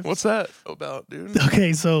 Begging strip. What's that about, dude?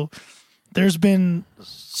 Okay, so there's been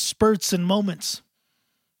spurts and moments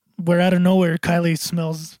where out of nowhere Kylie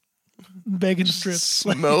smells begging strips.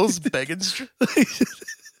 Smells begging strip.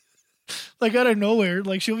 Like out of nowhere.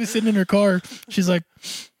 Like she'll be sitting in her car. She's like,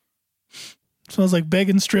 smells like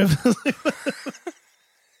begging strip.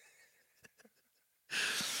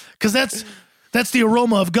 Because that's the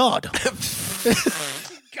aroma of God.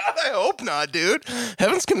 God, I hope not, dude.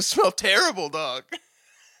 Heaven's gonna smell terrible, dog.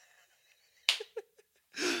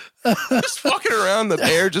 Just walking around the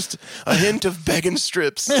air, just a hint of begging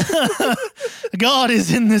strips. God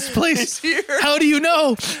is in this place. He's here. How do you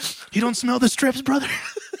know? You don't smell the strips, brother?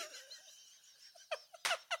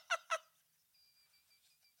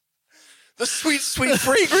 The sweet, sweet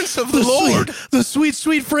fragrance of the Lord. The sweet,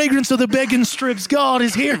 sweet fragrance of the begging strips. God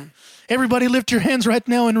is here. Everybody lift your hands right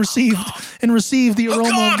now and receive the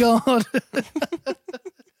aroma of God.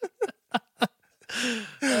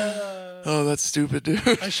 Oh, that's stupid, dude.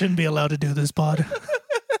 I shouldn't be allowed to do this pod.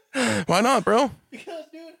 Why not, bro? Because,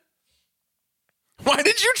 dude. Why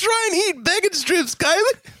did you try and eat begging strips,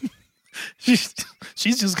 Kylie? She's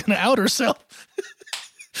just going to out herself.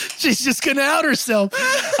 She's just going to out herself.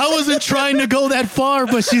 I wasn't trying to go that far,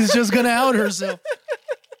 but she's just going to out herself.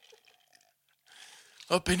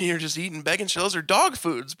 Up in here just eating begging strips. Those are dog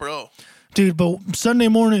foods, bro. Dude, but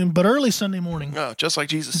early Sunday morning. Oh, just like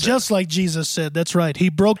Jesus said. Just like Jesus said. That's right. He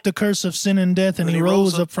broke the curse of sin and death, and he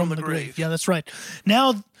rose up from the grave. Yeah, that's right.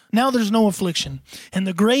 Now there's no affliction. And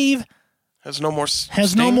the grave has no more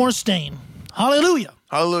stain. Hallelujah.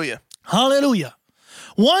 Hallelujah. Hallelujah.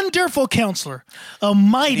 Wonderful counselor. A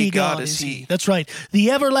mighty God is he. That's right.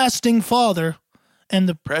 The everlasting Father and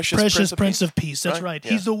the precious Prince of Peace. That's right.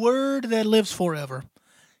 Yeah. He's the Word that lives forever.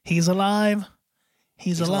 He's alive.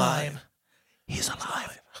 He's alive. He's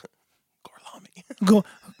alive.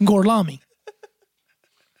 Gorlami.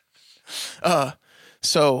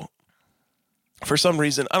 So, for some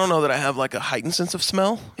reason, I don't know that I have like a heightened sense of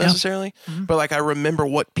smell necessarily, but like I remember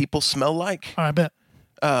what people smell like. I bet.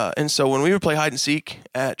 And so when we would play higde and seek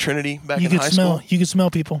at Trinity back in high school. You could smell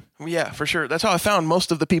people. Yeah, for sure. That's how I found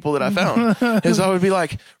most of the people that I found. Is I would be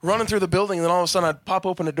like running through the building, and then all of a sudden I'd pop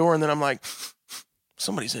open a door, and then I'm like,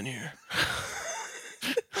 somebody's in here.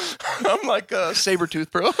 I'm like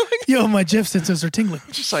Sabretooth, bro. Yo, my Jeff senses are tingling.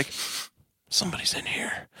 Just like, somebody's in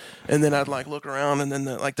here. And then I'd like look around, and then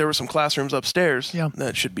there were some classrooms upstairs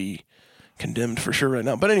that should be condemned for sure right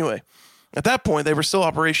now. But anyway, at that point, they were still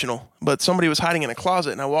operational, but somebody was hiding in a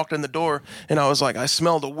closet, and I walked in the door, and I was like, I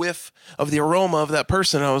smelled a whiff of the aroma of that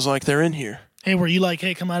person. I was like, they're in here. Hey, were you like,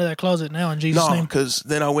 hey, come out of that closet now in Jesus' name? No, because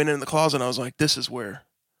then I went in the closet, and I was like, this is where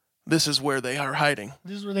they are hiding.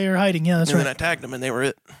 This is where they are hiding. Yeah, that's right. And then I tagged them, and they were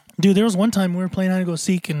it. Dude, there was one time we were playing hide and go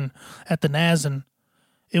seek at the Naz, and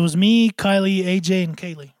it was me, Kylie, AJ, and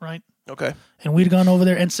Kaylee, right? Okay. And we'd gone over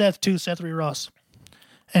there, and Seth too, Seth Ree Ross.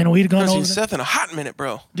 And we'd gone over there. Seth in a hot minute,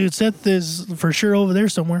 bro. Dude, Seth is for sure over there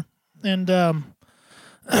somewhere. And,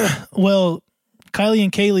 well, Kylie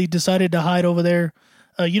and Kaylee decided to hide over there.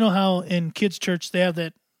 You know how in kids' church they have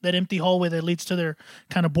that empty hallway that leads to their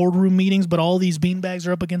kind of boardroom meetings, but all these beanbags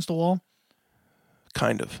are up against the wall?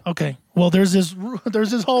 Kind of. Okay. Well, there's this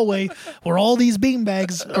hallway where all these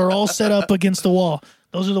beanbags are all set up against the wall.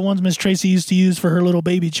 Those are the ones Miss Tracy used to use for her little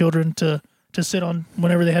baby children to sit on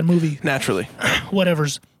whenever they had movie. Naturally.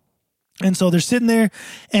 Whatevers. And so they're sitting there,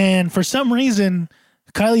 and for some reason,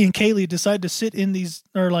 Kylie and Kaylee decide to sit in these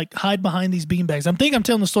or like hide behind these beanbags. I'm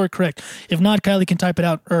telling the story correct. If not, Kylie can type it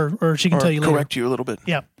out or she can tell you later. Correct you a little bit.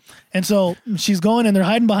 Yeah. And so she's going and they're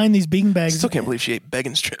hiding behind these beanbags. Still can't believe she ate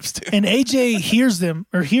begging strips too. And AJ hears them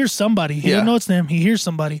or hears somebody. He Yeah. doesn't know it's them. He hears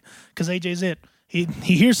somebody because AJ's it. He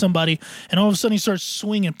hears somebody and all of a sudden he starts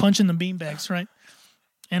swinging, punching the beanbags, right?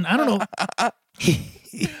 And I don't know.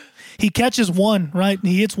 He catches one, right? And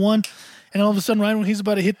he hits one. And all of a sudden, right when he's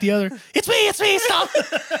about to hit the other, it's me, stop.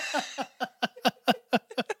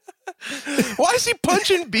 Why is he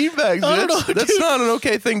punching beanbags? I don't know, That's dude. not an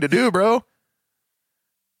okay thing to do, bro.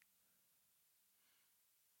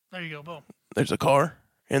 There you go, boom. There's a car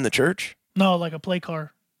in the church. No, like a play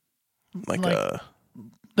car. Like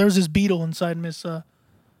There's this beetle inside Miss.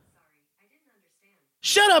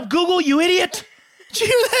 Shut up, Google, you idiot! Did you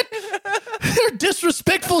hear that? Their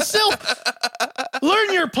disrespectful self.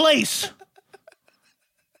 Learn your place.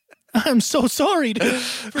 I'm so sorry, dude.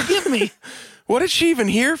 Forgive me. what did she even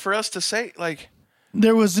hear for us to say? Like,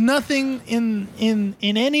 There was nothing in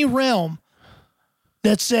any realm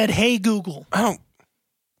that said, "Hey, Google." I don't.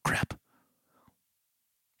 Crap.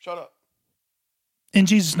 Shut up. In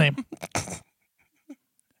Jesus' name.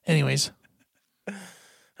 Anyways,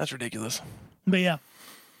 That's ridiculous. but yeah.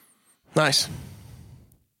 Nice.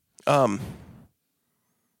 So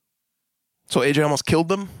AJ almost killed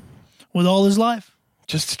them With all his life.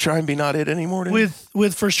 just to try and be not it anymore. Dude.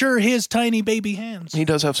 With for sure his tiny baby hands. He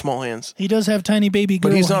does have small hands, He does have tiny baby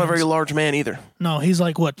girl but he's not a hands. very large man either. No, he's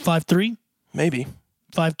like what, 5'3", Maybe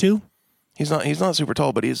 5'2"? he's not super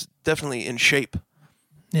tall, but he's definitely in shape.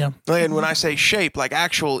 Yeah. And when I say shape, like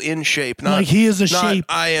actual in shape, not Like he is a not shape.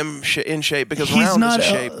 I am in shape because He's round not is a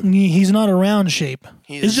shape. he's not a round shape.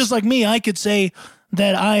 He It's is- just like me. I could say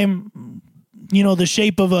that I'm, the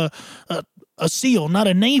shape of a seal, not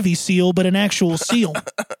a Navy SEAL, but an actual seal.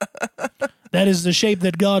 That is the shape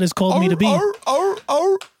that God has called me to be.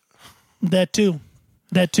 That too.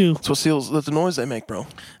 That's what seals. That's the noise they make, bro.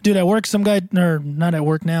 Dude, at work, some guy, or not at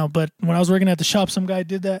work now, but when I was working at the shop, some guy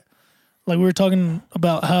did that. Like we were talking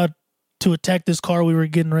about how to attack this car we were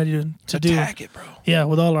getting ready to do. Attack it, bro. Yeah,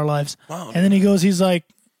 with all our lives. Wow, And then he's like,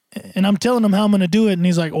 and I'm telling him how I'm going to do it. And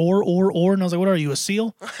he's like, or. And I was like, what are you, a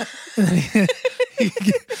seal? And then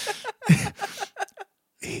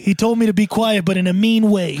he told me to be quiet, but in a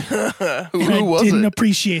mean way. And Who I was didn't it?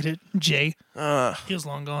 appreciate it, Jay. He was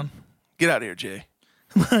long gone. Get out of here, Jay.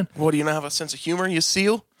 What, do you not have a sense of humor, you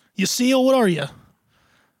seal? You seal? What are you?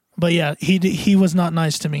 But yeah, he was not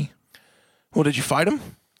nice to me. Well, did you fight him?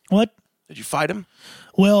 What? Did you fight him?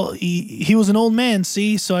 Well, he was an old man,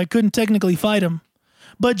 see, so I couldn't technically fight him.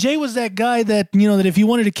 But Jay was that guy that, that if you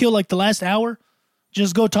wanted to kill like the last hour,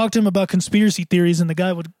 just go talk to him about conspiracy theories and the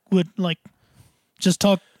guy would like just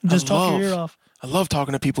talk your ear off. I love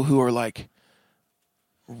talking to people who are like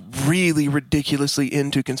really ridiculously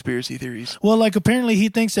into conspiracy theories. Well, like apparently he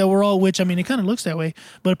thinks that we're all, which I mean, it kind of looks that way,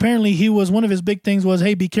 but apparently one of his big things was,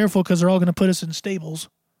 hey, be careful because they're all going to put us in stables.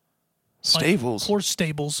 Stables? Horse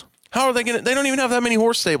stables. How are they going to? They don't even have that many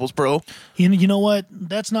horse stables, bro. You know what?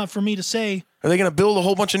 That's not for me to say. Are they going to build a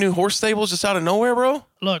whole bunch of new horse stables just out of nowhere, bro?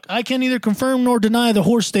 Look, I can neither confirm nor deny the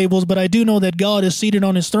horse stables, but I do know that God is seated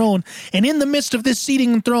on his throne. And in the midst of this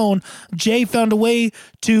seating throne, Jay found a way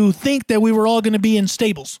to think that we were all going to be in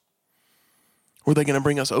stables. Were they going to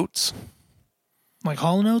bring us oats? Like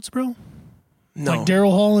Hall & Oates, bro? No. Like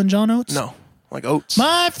Daryl Hall and John Oates? No. Like oats.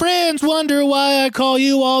 My friends wonder why I call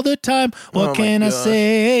you all the time. What Oh, can my I gosh.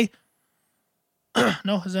 say?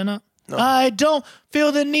 No, is that not? No. I don't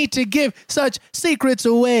feel the need to give such secrets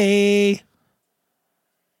away.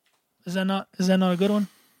 Is that not a good one?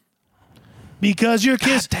 Because your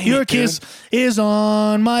kiss, dang your it, dude. kiss is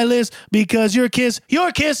on my list. Because your kiss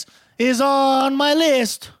is on my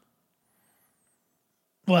list.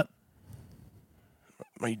 What?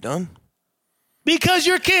 Are you done? Because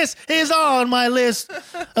your kiss is on my list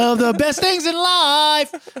of the best things in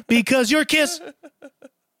life. Because your kiss,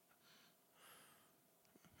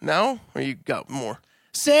 Now? Or you got more?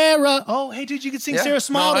 Sarah. Oh, hey, dude, you can sing Yeah. Sarah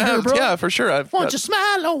Smile No, to I her, have- bro. Yeah, for sure. Won't you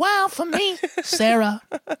smile a while for me, Sarah?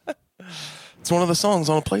 It's one of the songs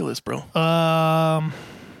on a playlist, bro.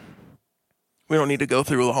 We don't need to go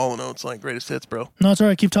through the Hall & Oates like greatest hits, bro. No, it's all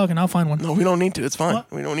right. Keep talking. I'll find one. No, we don't need to. It's fine.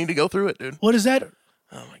 What? We don't need to go through it, dude. What is that?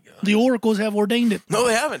 Oh my god. The oracles have ordained it. No,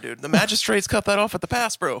 they haven't, dude. The magistrates cut that off at the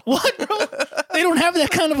pass, bro. What, bro? They don't have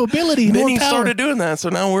that kind of ability. Then Nor he power. started doing that, so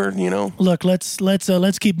now we're, Look, let's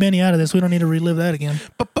keep Benny out of this. We don't need to relive that again.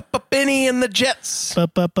 Benny and the Jets.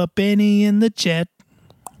 Benny in the jet.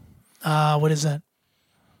 What is that?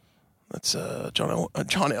 That's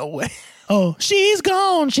John Elway. Oh, she's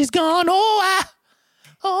gone. She's gone. Oh,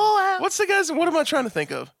 Oh, What's the guy's? What am I trying to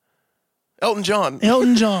think of? Elton John.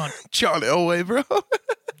 Elton John. John Elway, bro.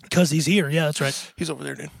 Because he's here. Yeah, that's right. He's over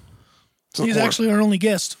there, dude. He's actually our only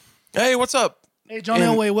guest. Hey, what's up? Hey, John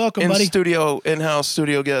Elway, welcome, buddy. In-house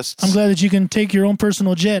studio guests. I'm glad that you can take your own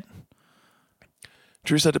personal jet.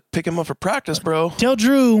 Drew said to pick him up for practice, bro. Tell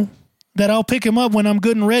Drew that I'll pick him up when I'm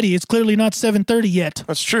good and ready. It's clearly not 7:30 yet.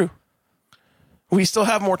 That's true. We still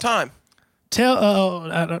have more time.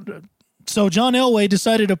 So John Elway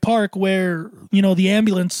decided to park where, the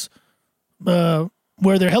ambulance, where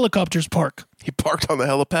their helicopters park. He parked on the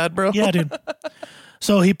helipad, bro. Yeah, dude.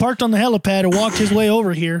 So he parked on the helipad and walked his way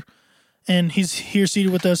over here, and he's here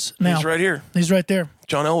seated with us now. He's right here. He's right there.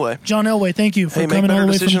 John Elway. John Elway, thank you for Hey, make coming all better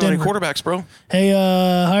the way from decisions on your Denver. quarterbacks, bro. Hey,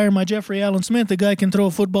 hire my Jeffrey Allen Smith. The guy can throw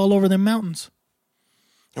a football over them mountains.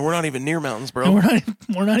 And we're not even near mountains, bro. And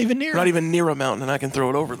we're not even near. We're not even near a mountain, and I can throw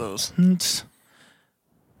it over those.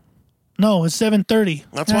 No, it's 7:30.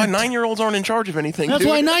 That's why 9-year-olds aren't in charge of anything, That's dude.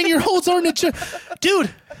 why 9-year-olds aren't in charge.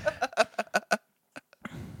 Dude.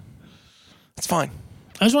 It's fine.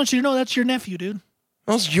 I just want you to know that's your nephew, dude.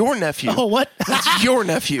 That's your nephew. Oh, what? That's your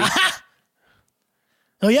nephew.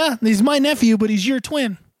 Oh, yeah, he's my nephew, but he's your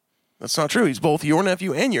twin. That's not true. He's both your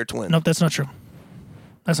nephew and your twin. Nope, that's not true.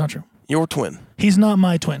 That's not true. Your twin. He's not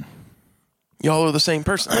my twin. Y'all are the same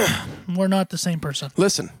person. We're not the same person.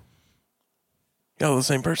 Listen. Y'all are the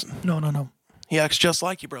same person. No. He acts just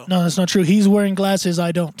like you, bro. No, that's not true. He's wearing glasses.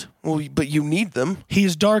 I don't. Well, but you need them.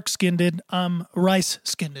 He's dark-skinned. I'm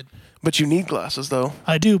rice-skinned. But you need glasses, though.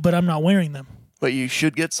 I do, but I'm not wearing them. But you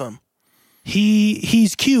should get some.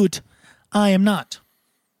 He's cute. I am not.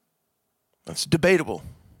 That's debatable.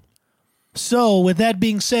 So, with that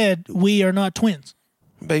being said, we are not twins.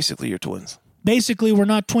 Basically, you're twins. Basically, we're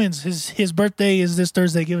not twins. His birthday is this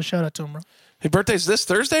Thursday. Give a shout out to him, bro. His birthday's this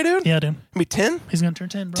Thursday, dude? Yeah, dude. Be 10? He's gonna turn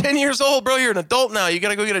 10, bro. 10 years old, bro. You're an adult now. You got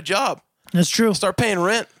to go get a job. That's true. Start paying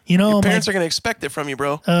rent. Your parents are going to expect it from you,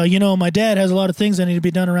 bro. My dad has a lot of things that need to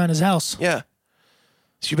be done around his house. Yeah.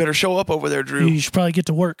 So you better show up over there, Drew. You should probably get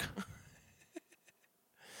to work.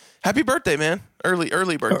 Happy birthday, man. Early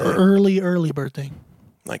birthday. Early birthday.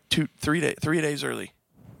 Like 3 days early.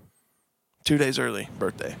 2 days early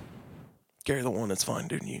birthday. Carry the one. It's fine,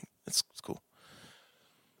 dude. It's cool.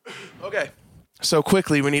 Okay. So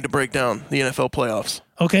quickly, we need to break down the NFL playoffs.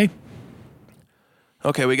 Okay.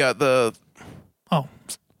 Okay, we got Oh.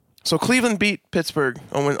 So Cleveland beat Pittsburgh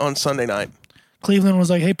on Sunday night. Cleveland was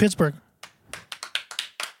like, hey, Pittsburgh.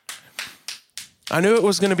 I knew it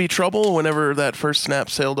was going to be trouble whenever that first snap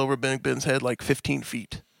sailed over Big Ben's head like 15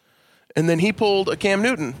 feet. And then he pulled a Cam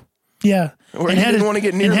Newton. Yeah. Where he didn't want to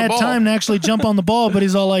get near the ball. And had time to actually jump on the ball, but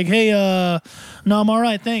he's all like, hey, no, I'm all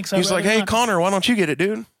right, thanks. He's like, hey, not. Connor, why don't you get it,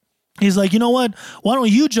 dude? He's like, you know what? Why don't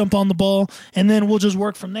you jump on the ball, and then we'll just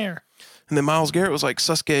work from there. And then Myles Garrett was like,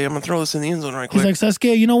 Sasuke, I'm going to throw this in the end zone right quick. He's like,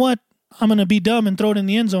 Sasuke, you know what? I'm going to be dumb and throw it in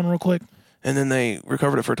the end zone real quick. And then they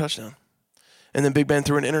recovered it for a touchdown. And then Big Ben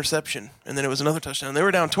threw an interception. And then it was another touchdown. They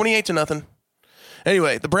were down 28-0.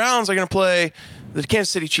 Anyway, the Browns are going to play the Kansas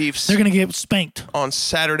City Chiefs. They're going to get spanked. On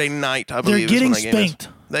Saturday night, I believe. They're getting is when that game spanked. is.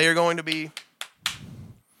 They are going to be.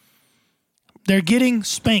 They're getting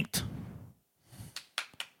spanked.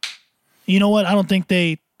 You know what? I don't think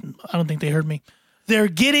they heard me. They're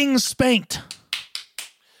getting spanked.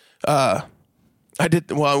 I did.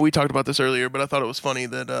 Well, we talked about this earlier, but I thought it was funny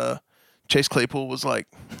that Chase Claypool was like,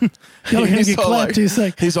 Y'all gonna get clapped.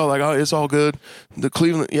 He's all like, oh, it's all good.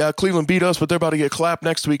 Cleveland beat us, but they're about to get clapped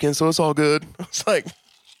next weekend, so it's all good. It's like,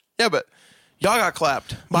 yeah, but y'all got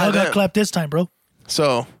clapped by Y'all them. got clapped this time, bro.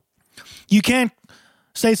 So you can't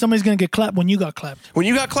say somebody's gonna get clapped when you got clapped. When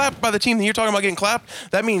you got clapped by the team that you're talking about getting clapped,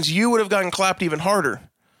 that means you would have gotten clapped even harder.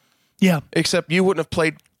 Yeah. Except you wouldn't have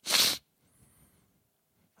played.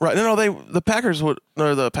 Right. No, the Packers would.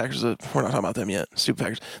 No, the Packers, we're not talking about them yet. Stupid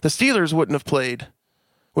Packers. The Steelers wouldn't have played.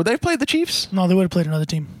 Would they have played the Chiefs? No, they would have played another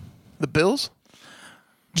team. The Bills?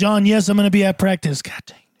 John, yes, I'm going to be at practice. God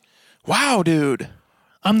dang. Wow, dude.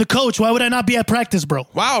 I'm the coach. Why would I not be at practice, bro?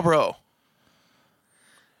 Wow, bro.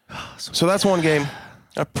 So that's one game.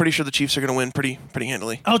 I'm pretty sure the Chiefs are going to win pretty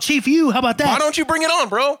handily. I'll chief you. How about that? Why don't you bring it on,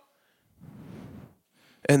 bro?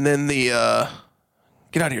 And then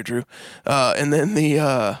get out of here, Drew. And then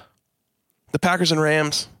the Packers and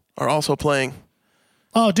Rams are also playing.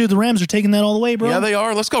 Oh, dude, the Rams are taking that all the way, bro. Yeah, they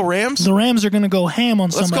are. Let's go, Rams. The Rams are going to go ham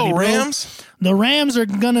on somebody, Let's go, bro. Rams. The Rams are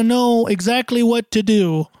going to know exactly what to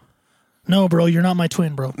do. No, bro, you're not my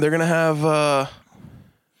twin, bro. They're going to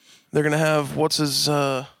have, what's his,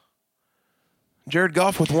 Jared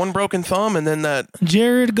Goff with one broken thumb, and then that.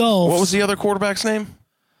 Jared Goff. What was the other quarterback's name?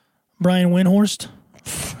 Brian Windhorst.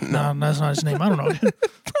 No, that's not his name. I don't know.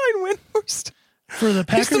 Brian Windhorst. For the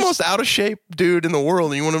Packers? He's the most out of shape dude in the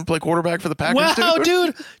world, and you want him to play quarterback for the Packers? Wow,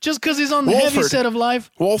 dude. Just because he's on the heavy Wolford. set of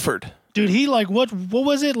life. Wolford. Dude, he like, what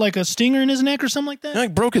was it? Like a stinger in his neck or something like that? He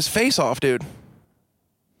like broke his face off, dude.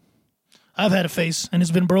 I've had a face, and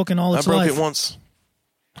it's been broken all its I broke life. it once.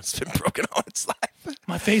 It's been broken all its life.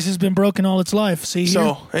 My face has been broken all its life. See here?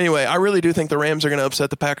 So, anyway, I really do think the Rams are going to upset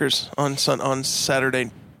the Packers on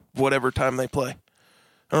Saturday, whatever time they play.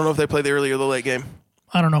 I don't know if they play the early or the late game.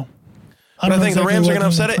 I don't know. But I think the Rams are going to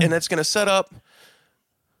upset it, and and it's going to set up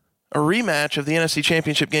a rematch of the NFC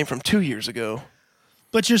Championship game from 2 years ago.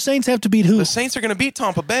 But your Saints have to beat who? The Saints are going to beat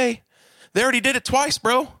Tampa Bay. They already did it twice,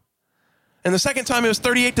 bro. And the second time it was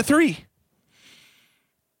 38-3.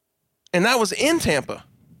 And that was in Tampa.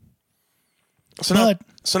 So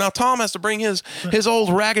now Tom has to bring his old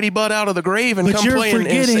raggedy butt out of the grave and come play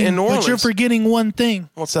in New Orleans. But you're forgetting one thing.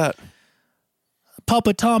 What's that?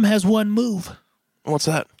 Papa Tom has one move. What's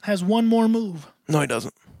that? Has one more move. No, he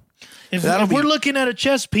doesn't. If we're looking at a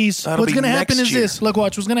chess piece, what's going to happen is this. Look,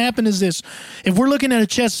 watch. What's going to happen is this. If we're looking at a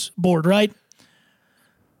chess board, right?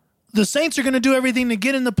 The Saints are going to do everything to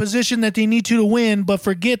get in the position that they need to win, but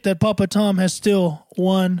forget that Papa Tom has still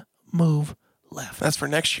one move left. That's for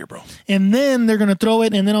next year, bro. And then they're going to throw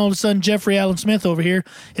it, and then all of a sudden Jeffrey Allen Smith over here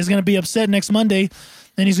is going to be upset next Monday,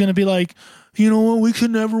 and he's going to be like, you know what, we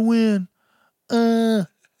could never win. No,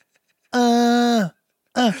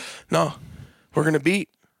 we're going to beat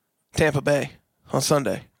Tampa Bay on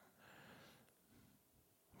Sunday.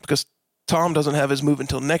 Because Tom doesn't have his move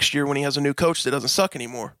until next year when he has a new coach that doesn't suck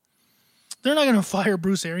anymore. They're not going to fire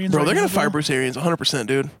Bruce Arians. Bro, they're going to fire Bruce Arians 100%,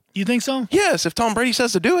 dude. You think so? Yes, if Tom Brady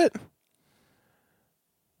says to do it.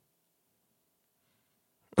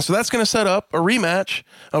 So that's going to set up a rematch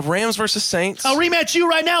of Rams versus Saints. I'll rematch you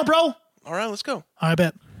right now, bro. All right, let's go. I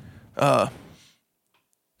bet.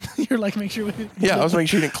 You're like, make sure. Yeah, I was making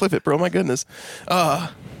sure you didn't clip it, bro. My goodness.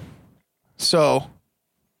 So,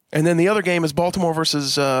 and then the other game is Baltimore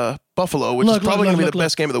versus Buffalo, which is probably going to be the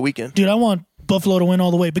best game of the weekend. Dude, I want Buffalo to win all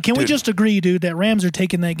the way. But can we just agree, dude, that Rams are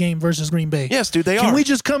taking that game versus Green Bay? Yes, dude, they are. Can we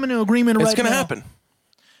just come into agreement right now? It's going to happen.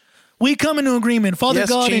 We come into agreement, Father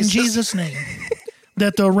God, Jesus. In Jesus' name,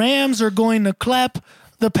 that the Rams are going to clap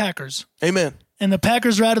the Packers. Amen. And the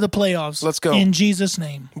Packers are out of the playoffs. Let's go. In Jesus'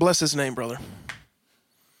 name. Bless his name, brother.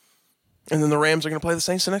 And then the Rams are going to play the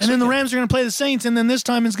Saints the next weekend. And then the Rams are going to play the Saints, and then this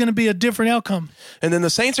time it's going to be a different outcome. And then the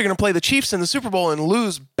Saints are going to play the Chiefs in the Super Bowl and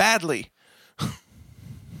lose badly.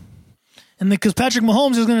 And because Patrick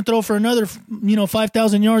Mahomes is going to throw for another,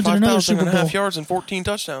 5,000 yards in another Super Bowl. 5,500 yards and 14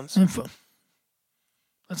 touchdowns.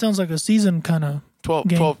 That sounds like a season kind of 12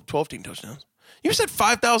 team touchdowns. You said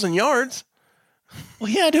 5,000 yards? Well,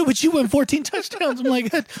 yeah, I do, but you went 14 touchdowns. I'm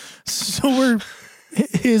like, so we're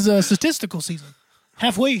his statistical season.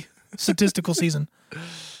 Halfway statistical season.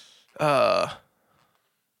 Packers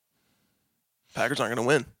aren't going to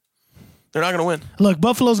win. They're not going to win. Look,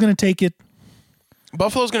 Buffalo's going to take it.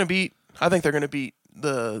 Buffalo's going to beat, I think they're going to beat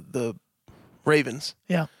the Ravens.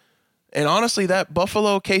 Yeah. And honestly, that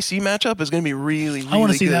Buffalo-KC matchup is going to be really, really good. I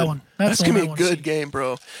want to see that one. That's going to be a good game,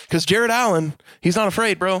 bro. Because Jared Allen, he's not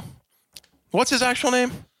afraid, bro. What's his actual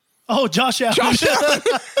name? Oh, Josh Allen. Josh Allen.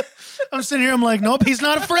 I'm sitting here, I'm like, nope, he's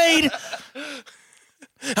not afraid.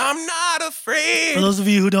 I'm not afraid. For those of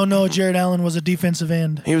you who don't know, Jared Allen was a defensive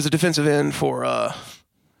end. He was a defensive end for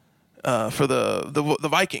the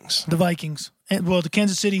Vikings. The Vikings. The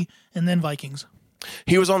Kansas City and then Vikings.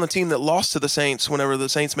 He was on the team that lost to the Saints whenever the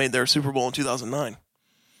Saints made their Super Bowl in 2009.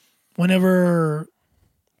 Whenever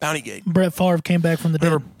Bountygate. Brett Favre came back from the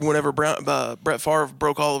dead. Whenever Brett Favre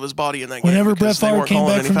broke all of his body in that game. Whenever Brett Favre came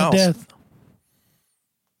back from the death.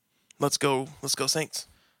 Let's go Saints.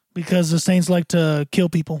 Because the Saints like to kill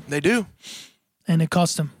people. They do. And it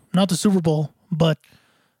cost them. Not the Super Bowl, but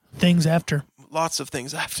things after. Lots of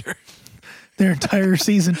things after. Their entire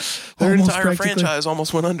season. Their entire franchise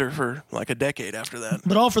almost went under for like a decade after that.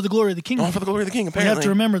 But all for the glory of the King. All for the glory of the King, apparently. We have to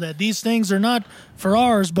remember that. These things are not for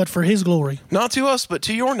ours, but for his glory. Not to us, but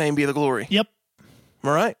to your name be the glory. Yep.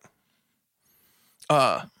 All right.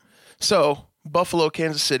 So, Buffalo,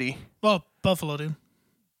 Kansas City. Well, Buffalo, dude.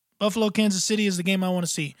 Buffalo, Kansas City is the game I want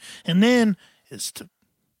to see. And then it's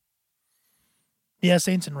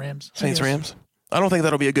Saints and Rams. Saints, Rams. I don't think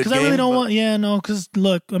that'll be a good game. Because I really don't want, because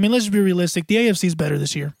look, I mean, let's just be realistic. The AFC's better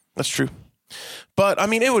this year. That's true. But, I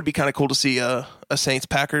mean, it would be kind of cool to see a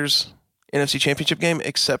Saints-Packers NFC Championship game,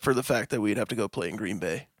 except for the fact that we'd have to go play in Green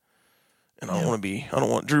Bay. And I don't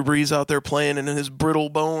want Drew Brees out there playing and his brittle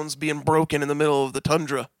bones being broken in the middle of the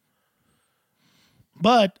tundra.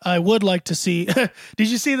 But I would like to see. Did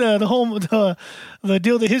you see the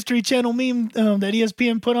deal, the History Channel meme that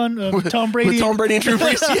ESPN put on Tom Brady? With Tom Brady and Drew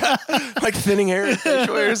Brees, yeah, like thinning hair and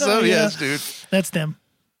facial hair. So yes, dude, that's them.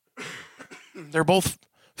 They're both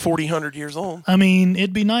 4,000 years old. I mean,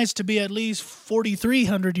 it'd be nice to be at least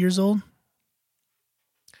 4,300 years old.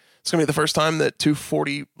 It's gonna be the first time that two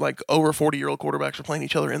over 40-year-old quarterbacks are playing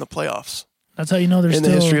each other in the playoffs. That's how you know the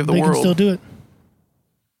history of the they world. can still do it.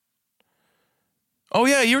 Oh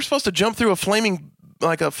yeah, you were supposed to jump through a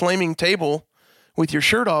flaming table with your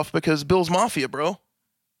shirt off because Bill's Mafia, bro.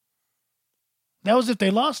 That was if they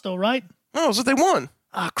lost, though, right? No, it was if they won.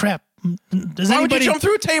 Ah, crap. Why would you jump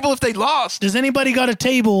through a table if they lost? Does anybody got a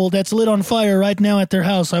table that's lit on fire right now at their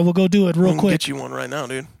house? I will go do it real quick. Get you one right now,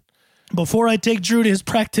 dude. Before I take Drew to his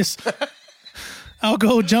practice, I'll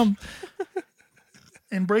go jump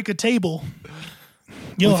and break a table.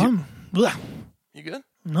 Yo, You good?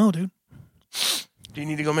 No, dude. Do you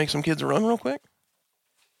need to go make some kids run real quick?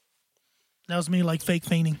 That was me, like, fake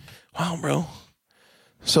fainting. Wow, bro.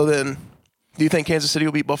 So then, do you think Kansas City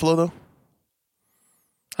will beat Buffalo, though?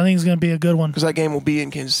 I think it's going to be a good one. Because that game will be in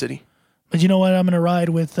Kansas City. But you know what? I'm going to ride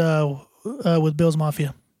with Bills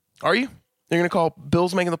Mafia. Are you? You're going to call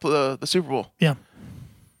Bills making the Super Bowl? Yeah.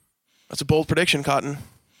 That's a bold prediction, Cotton.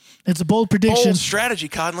 It's a bold prediction. Bold strategy,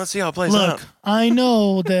 Cotton. Let's see how it plays out. Look, I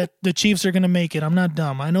know that the Chiefs are going to make it. I'm not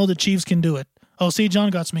dumb. I know the Chiefs can do it. Oh, see, John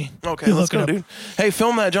got me. Okay, let's go, dude. Hey,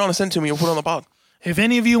 film that, John, and send it to me. We'll put it on the pod. If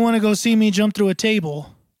any of you want to go see me jump through a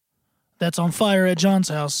table that's on fire at John's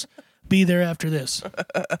house, be there after this.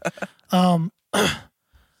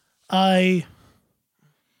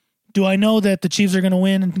 Do I know that the Chiefs are going to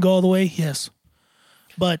win and go all the way? Yes.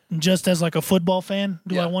 But just as like a football fan,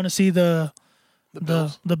 do I want to see the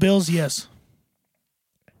Bills? Yes.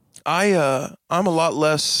 I'm a lot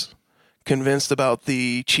less convinced about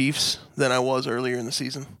the Chiefs than I was earlier in the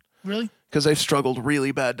season. Really? Because they've struggled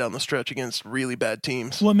really bad down the stretch against really bad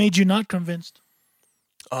teams. What made you not convinced?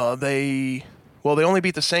 They only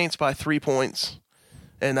beat the Saints by 3 points,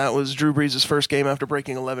 and that was Drew Brees' first game after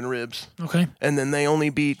breaking 11 ribs. Okay. And then they only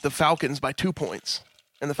beat the Falcons by 2 points,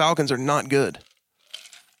 and the Falcons are not good.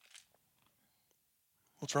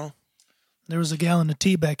 What's wrong? There was a gallon of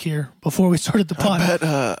tea back here before we started the pod.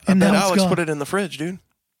 I bet Alex put it in the fridge, dude.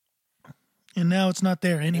 And now it's not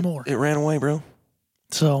there anymore. It ran away, bro.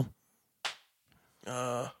 So,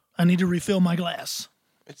 I need to refill my glass.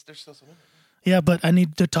 There's still some in it. Yeah, but I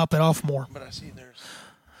need to top it off more. But I see there's...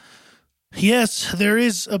 Yes, there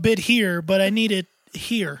is a bit here, but I need it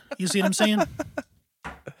here. You see what I'm saying?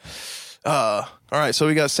 All right, so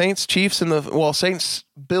we got Saints, Chiefs, Saints,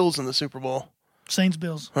 Bills in the Super Bowl. Saints,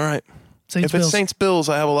 Bills. All right. Saints, if it's Saints, Bills,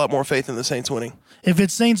 I have a lot more faith in the Saints winning. If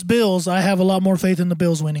it's Saints, Bills, I have a lot more faith in the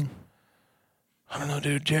Bills winning. I don't know,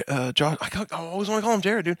 dude. Josh, I always want to call him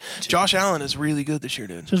Jared, dude. Josh Allen is really good this year,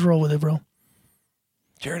 dude. Just roll with it, bro.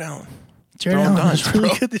 Jared Allen. Jared Allen is really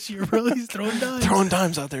good this year, bro. He's throwing dimes. Throwing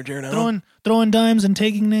dimes out there, Jared Allen. Throwing dimes and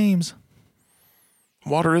taking names. I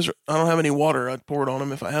don't have any water. I'd pour it on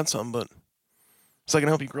him if I had some, but is that going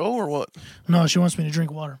to help you grow or what? No, she wants me to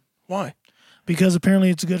drink water. Why? Because apparently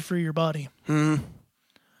it's good for your body. Though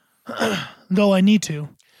I need to.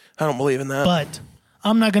 I don't believe in that. But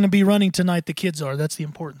I'm not going to be running tonight. The kids are. That's the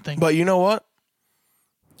important thing. But you know what?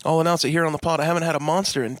 I'll announce it here on the pod. I haven't had a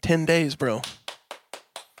Monster in 10 days, bro.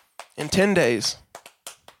 In 10 days.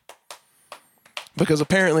 Because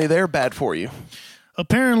apparently they're bad for you.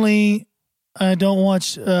 Apparently, I don't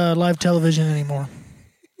watch live television anymore.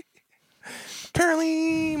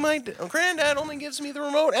 Apparently, my granddad only gives me the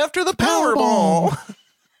remote after the Powerball.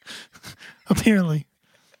 Apparently.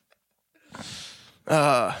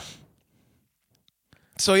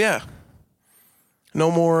 So yeah, no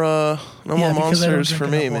more Monsters for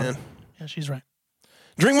me, man. Yeah, she's right.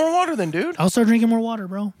 Drink more water, then, dude. I'll start drinking more water,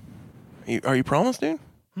 bro. Are you promised, dude?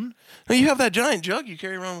 No, you have that giant jug you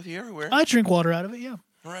carry around with you everywhere. I drink water out of it. Yeah.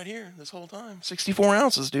 Right here, this whole time, 64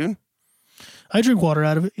 ounces, dude. I drink water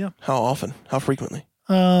out of it. Yeah. How often? How frequently?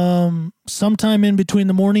 Sometime in between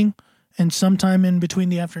the morning and sometime in between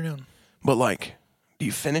the afternoon. But do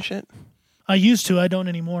you finish it? I used to. I don't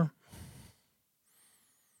anymore.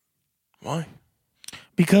 Why?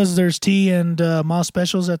 Because there's tea and Moss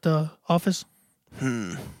specials at the office.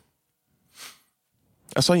 I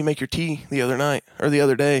saw you make your tea the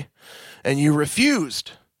other day, and you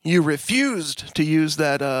refused. You refused to use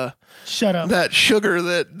that. Shut up. That sugar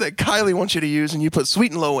that Kylie wants you to use, and you put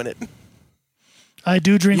Sweet and Low in it. I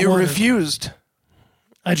do drink water. You refused.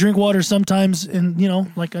 I drink water sometimes, and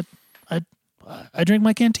I drink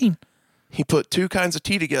my canteen. He put two kinds of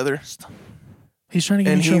tea together He's trying to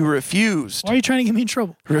get and me in he trouble. refused Why are you trying to get me in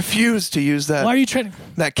trouble? refused to use Why are you trying to...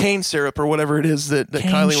 that cane syrup or whatever it is that Cane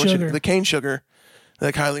Kylie wants you sugar. to, the cane sugar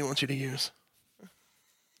that Kylie wants you to use.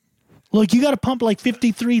 Look, you got to pump like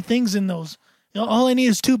 53 things in those. You know, all I need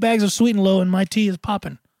is 2 bags of Sweet and Low, and my tea is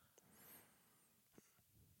popping.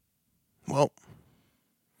 Well,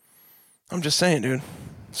 I'm just saying, dude.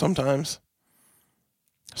 Sometimes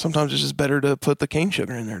it's just better to put the cane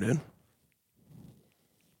sugar in there, dude.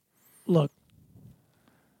 Look.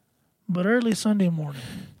 But early Sunday morning.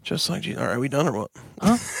 Just like, all right, we done or what?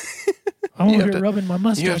 Huh? I'm over have here to- rubbing my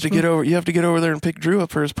mustache. You have to bro. get over there and pick Drew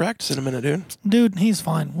up for his practice in a minute, dude. Dude, he's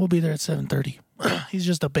fine. We'll be there at 7:30. He's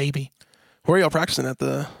just a baby. Where are y'all practicing at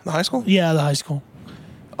the high school? Yeah, the high school.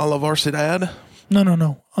 A la Varsidad?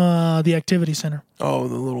 No. The activity center. Oh,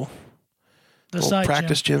 the little Side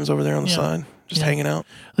practice gym. gyms over there on the Yeah. side, just Yeah. hanging out.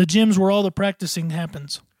 The gyms where all the practicing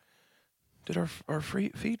happens. Did our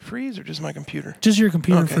feed freeze or just my computer? Just your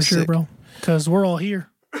computer Okay, for sure, sick. bro. Because we're all here.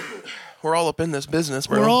 We're all up in this business,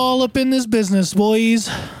 bro. We're all up in this business, boys.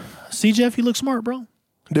 See, Jeff, you look smart, bro.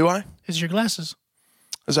 Do I? It's your glasses.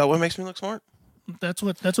 Is that what makes me look smart? That's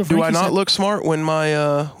what Do Frankie I not said. look smart when my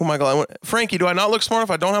glasses? Frankie, do I not look smart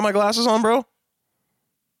if I don't have my glasses on, bro?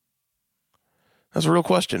 That's a real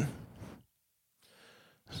question.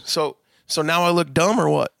 So now I look dumb or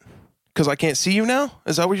what? Because I can't see you now?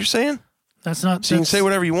 Is that what you're saying? That's not. So you can say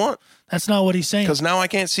whatever you want. That's not what he's saying. Because now I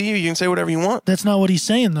can't see you. You can say whatever you want. That's not what he's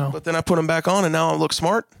saying, though. But then I put them back on, and now I look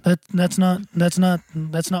smart. That's not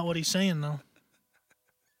what he's saying, though.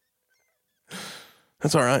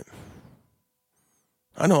 That's all right.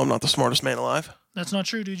 I know I'm not the smartest man alive. That's not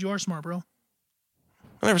true, dude. You are smart, bro.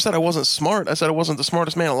 I never said I wasn't smart. I said I wasn't the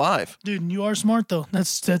smartest man alive. Dude, you are smart, though.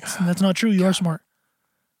 That's not true. You are smart.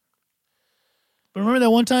 But remember that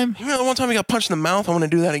one time? You know the one time he got punched in the mouth? I want to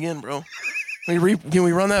do that again, bro. Can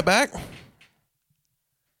we run that back?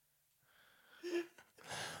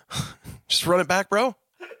 Just run it back, bro.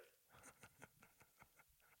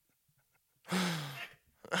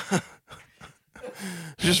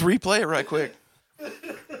 Just replay it right quick.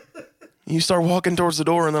 You start walking towards the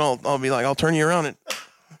door, and then I'll be like, I'll turn you around. And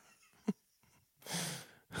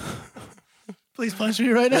Please punch me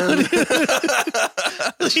right now.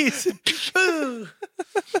 Please.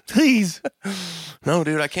 Please. no,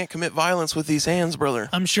 dude, I can't commit violence with these hands, brother.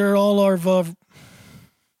 I'm sure all our...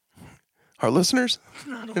 Our listeners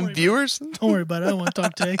and viewers. Don't worry about it. I don't want to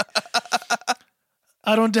talk today.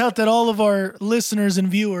 I don't doubt that all of our listeners and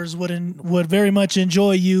viewers would very much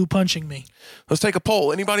enjoy you punching me. Let's take a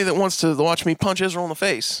poll. Anybody that wants to watch me punch Israel in the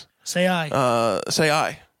face, Say aye. say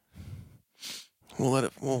aye. We'll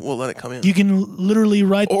let it come in. You can literally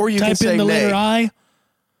Or you can type say in the letter nay. I,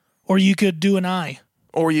 or you could do an I.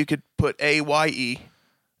 Or you could put AYE.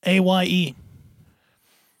 AYE.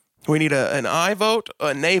 We need an aye vote,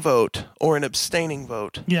 a nay vote, or an abstaining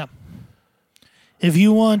vote. Yeah. If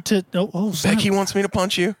you want to... Oh, snap. Becky wants me to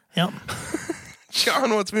punch you. Yep.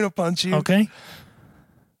 John wants me to punch you. Okay.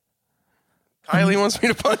 Kylie wants me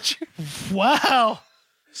to punch you. Wow.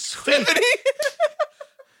 Sweet.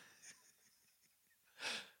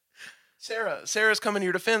 Sarah's coming to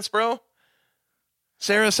your defense, bro.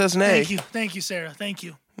 Sarah says nay. Thank you, Sarah. Thank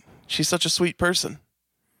you. She's such a sweet person.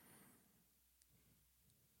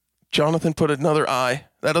 Jonathan put another aye.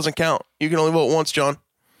 That doesn't count. You can only vote once, John.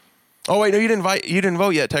 Oh wait, no, you didn't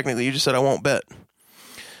vote yet. Technically, you just said I won't bet.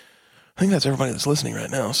 I think that's everybody that's listening right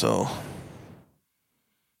now. So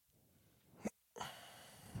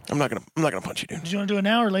I'm not gonna punch you, dude. Do you want to do it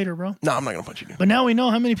now or later, bro? No, I'm not gonna punch you, dude. But now we know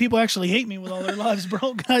how many people actually hate me with all their lives,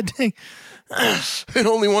 bro. God dang. And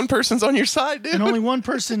only one person's on your side, dude. And only one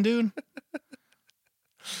person, dude.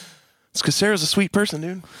 It's because Sarah's a sweet person,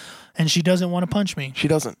 dude. And she doesn't want to punch me She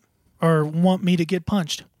doesn't. or want me to get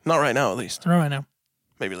punched. Not right now, at least. All right now.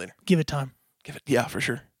 Maybe later. Give it time. Yeah, for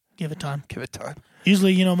sure. Give it time. Give it time.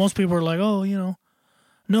 Usually, most people are like, oh,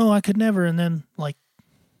 no, I could never. And then, like,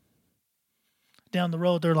 down the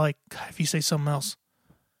road, they're like, if you say something else.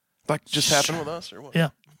 Like just happened with us, or what? Yeah.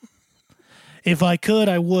 If I could,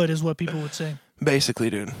 I would, is what people would say.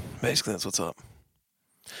 Basically, dude. Basically, that's what's up.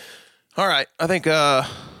 All right, I think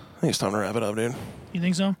it's time to wrap it up, dude. You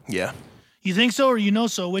think so? Yeah. You think so or you know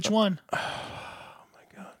so? Which one?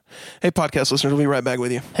 Hey, podcast listeners, we'll be right back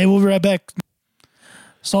with you. Hey, we'll be right back.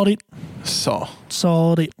 Salty. Saw it.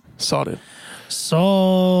 Salty. Salted.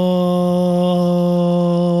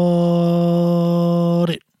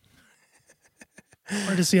 Salty.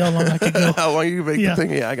 Hard to see how long I could go. How long you can make Yeah. the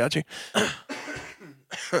thing? Yeah, I got you.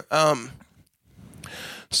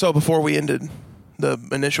 So before we ended the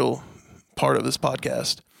initial part of this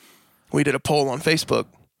podcast, we did a poll on Facebook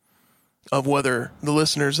of whether the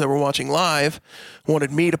listeners that were watching live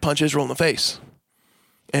wanted me to punch Israel in the face.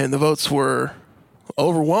 And the votes were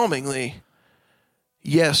overwhelmingly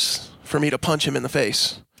yes for me to punch him in the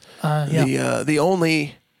face. Yeah. The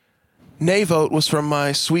only nay vote was from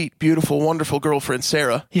my sweet, beautiful, wonderful girlfriend,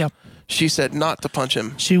 Sarah. Yeah. She said not to punch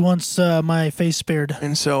him. She wants my face spared.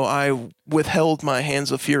 And so I withheld my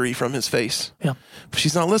hands of fury from his face. Yeah. But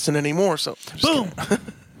she's not listening anymore, so... Boom!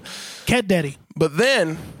 Cat daddy. But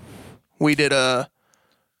then we did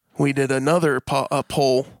another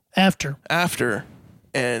poll After.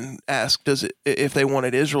 and asked if they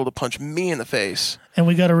wanted Israel to punch me in the face. And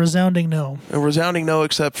we got a resounding no. A resounding no,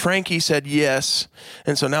 except Frankie said yes.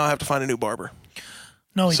 And so now I have to find a new barber.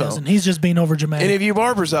 No, he doesn't. He's just being overdramatic. Any of you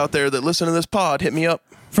barbers out there that listen to this pod, hit me up.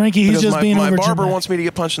 Frankie, he's just being overdramatic. My barber wants me to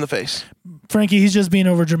get punched in the face. Frankie, he's just being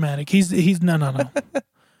overdramatic. He's no.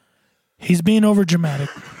 He's being overdramatic.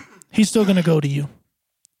 He's still going to go to you.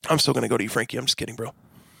 I'm still going to go to you, Frankie. I'm just kidding, bro.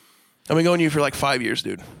 I've been going to you for like 5 years,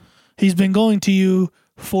 dude. He's been going to you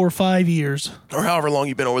for 5 years. Or however long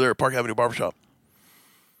you've been over there at Park Avenue Barbershop.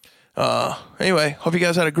 Anyway, hope you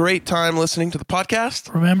guys had a great time listening to the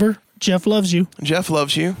podcast. Remember, Jeff loves you. Jeff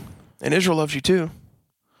loves you. And Israel loves you too.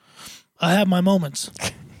 I have my moments.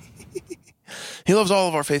 He loves all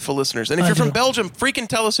of our faithful listeners. And if you're from Belgium, freaking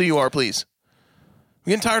tell us who you are, please.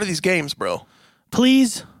 I'm getting tired of these games, bro.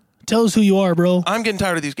 Please tell us who you are, bro. I'm getting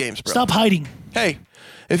tired of these games, bro. Stop hiding. Hey,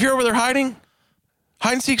 if you're over there hiding,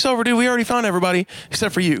 hide and seek's over, dude. We already found everybody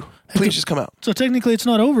except for you. Please just come out. So technically it's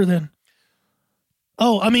not over then.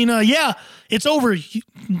 Oh, I mean, yeah, it's over.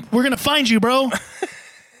 We're going to find you, bro.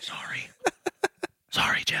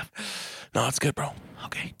 Sorry, Jeff. No, it's good, bro.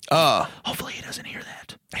 Okay. Hopefully he doesn't hear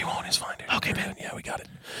that. He won't. It's fine, dude. Okay, man. Yeah, we got it.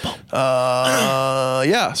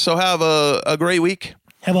 Yeah, so have a great week.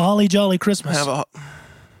 Have a holly jolly Christmas.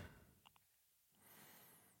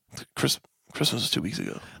 Christmas was 2 weeks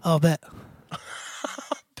ago. I'll bet.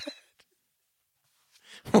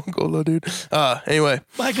 Mongola, dude. Anyway.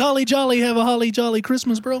 By golly jolly, have a holly jolly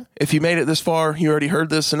Christmas, bro. If you made it this far, you already heard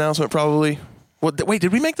this announcement probably. Wait,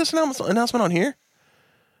 did we make this announcement on here?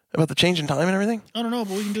 About the change in time and everything? I don't know,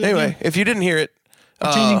 but we can do it anyway, again. If you didn't hear it.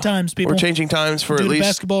 We're changing times, people. We're changing times for Due at to least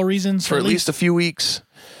basketball reasons. For at least a few weeks.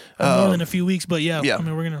 More than a few weeks, but yeah. Yeah. I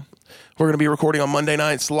mean, we're gonna be recording on Monday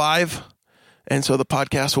nights live. And so the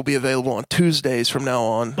podcast will be available on Tuesdays from now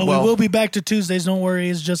on. But we will be back to Tuesdays. Don't worry.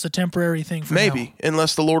 It's just a temporary thing for maybe, now.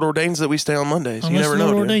 Unless the Lord ordains that we stay on Mondays. Unless you never the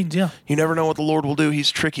Lord know, ordains, yeah. You never know what the Lord will do.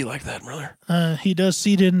 He's tricky like that, brother. He does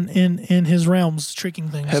seed in his realms, tricking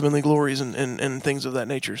things. Heavenly glories and things of that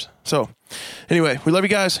nature. So, anyway, we love you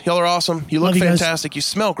guys. Y'all are awesome. You look Love you guys. fantastic. You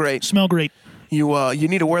smell great. Smell great. You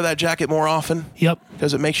need to wear that jacket more often. Yep.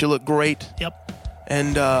 Because it makes you look great. Yep.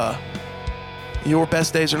 And your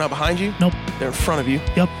best days are not behind you. Nope. They're in front of you.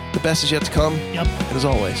 Yep. The best is yet to come. Yep. And as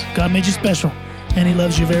always, God made you special, and He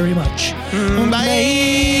loves you very much.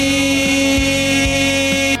 Bye.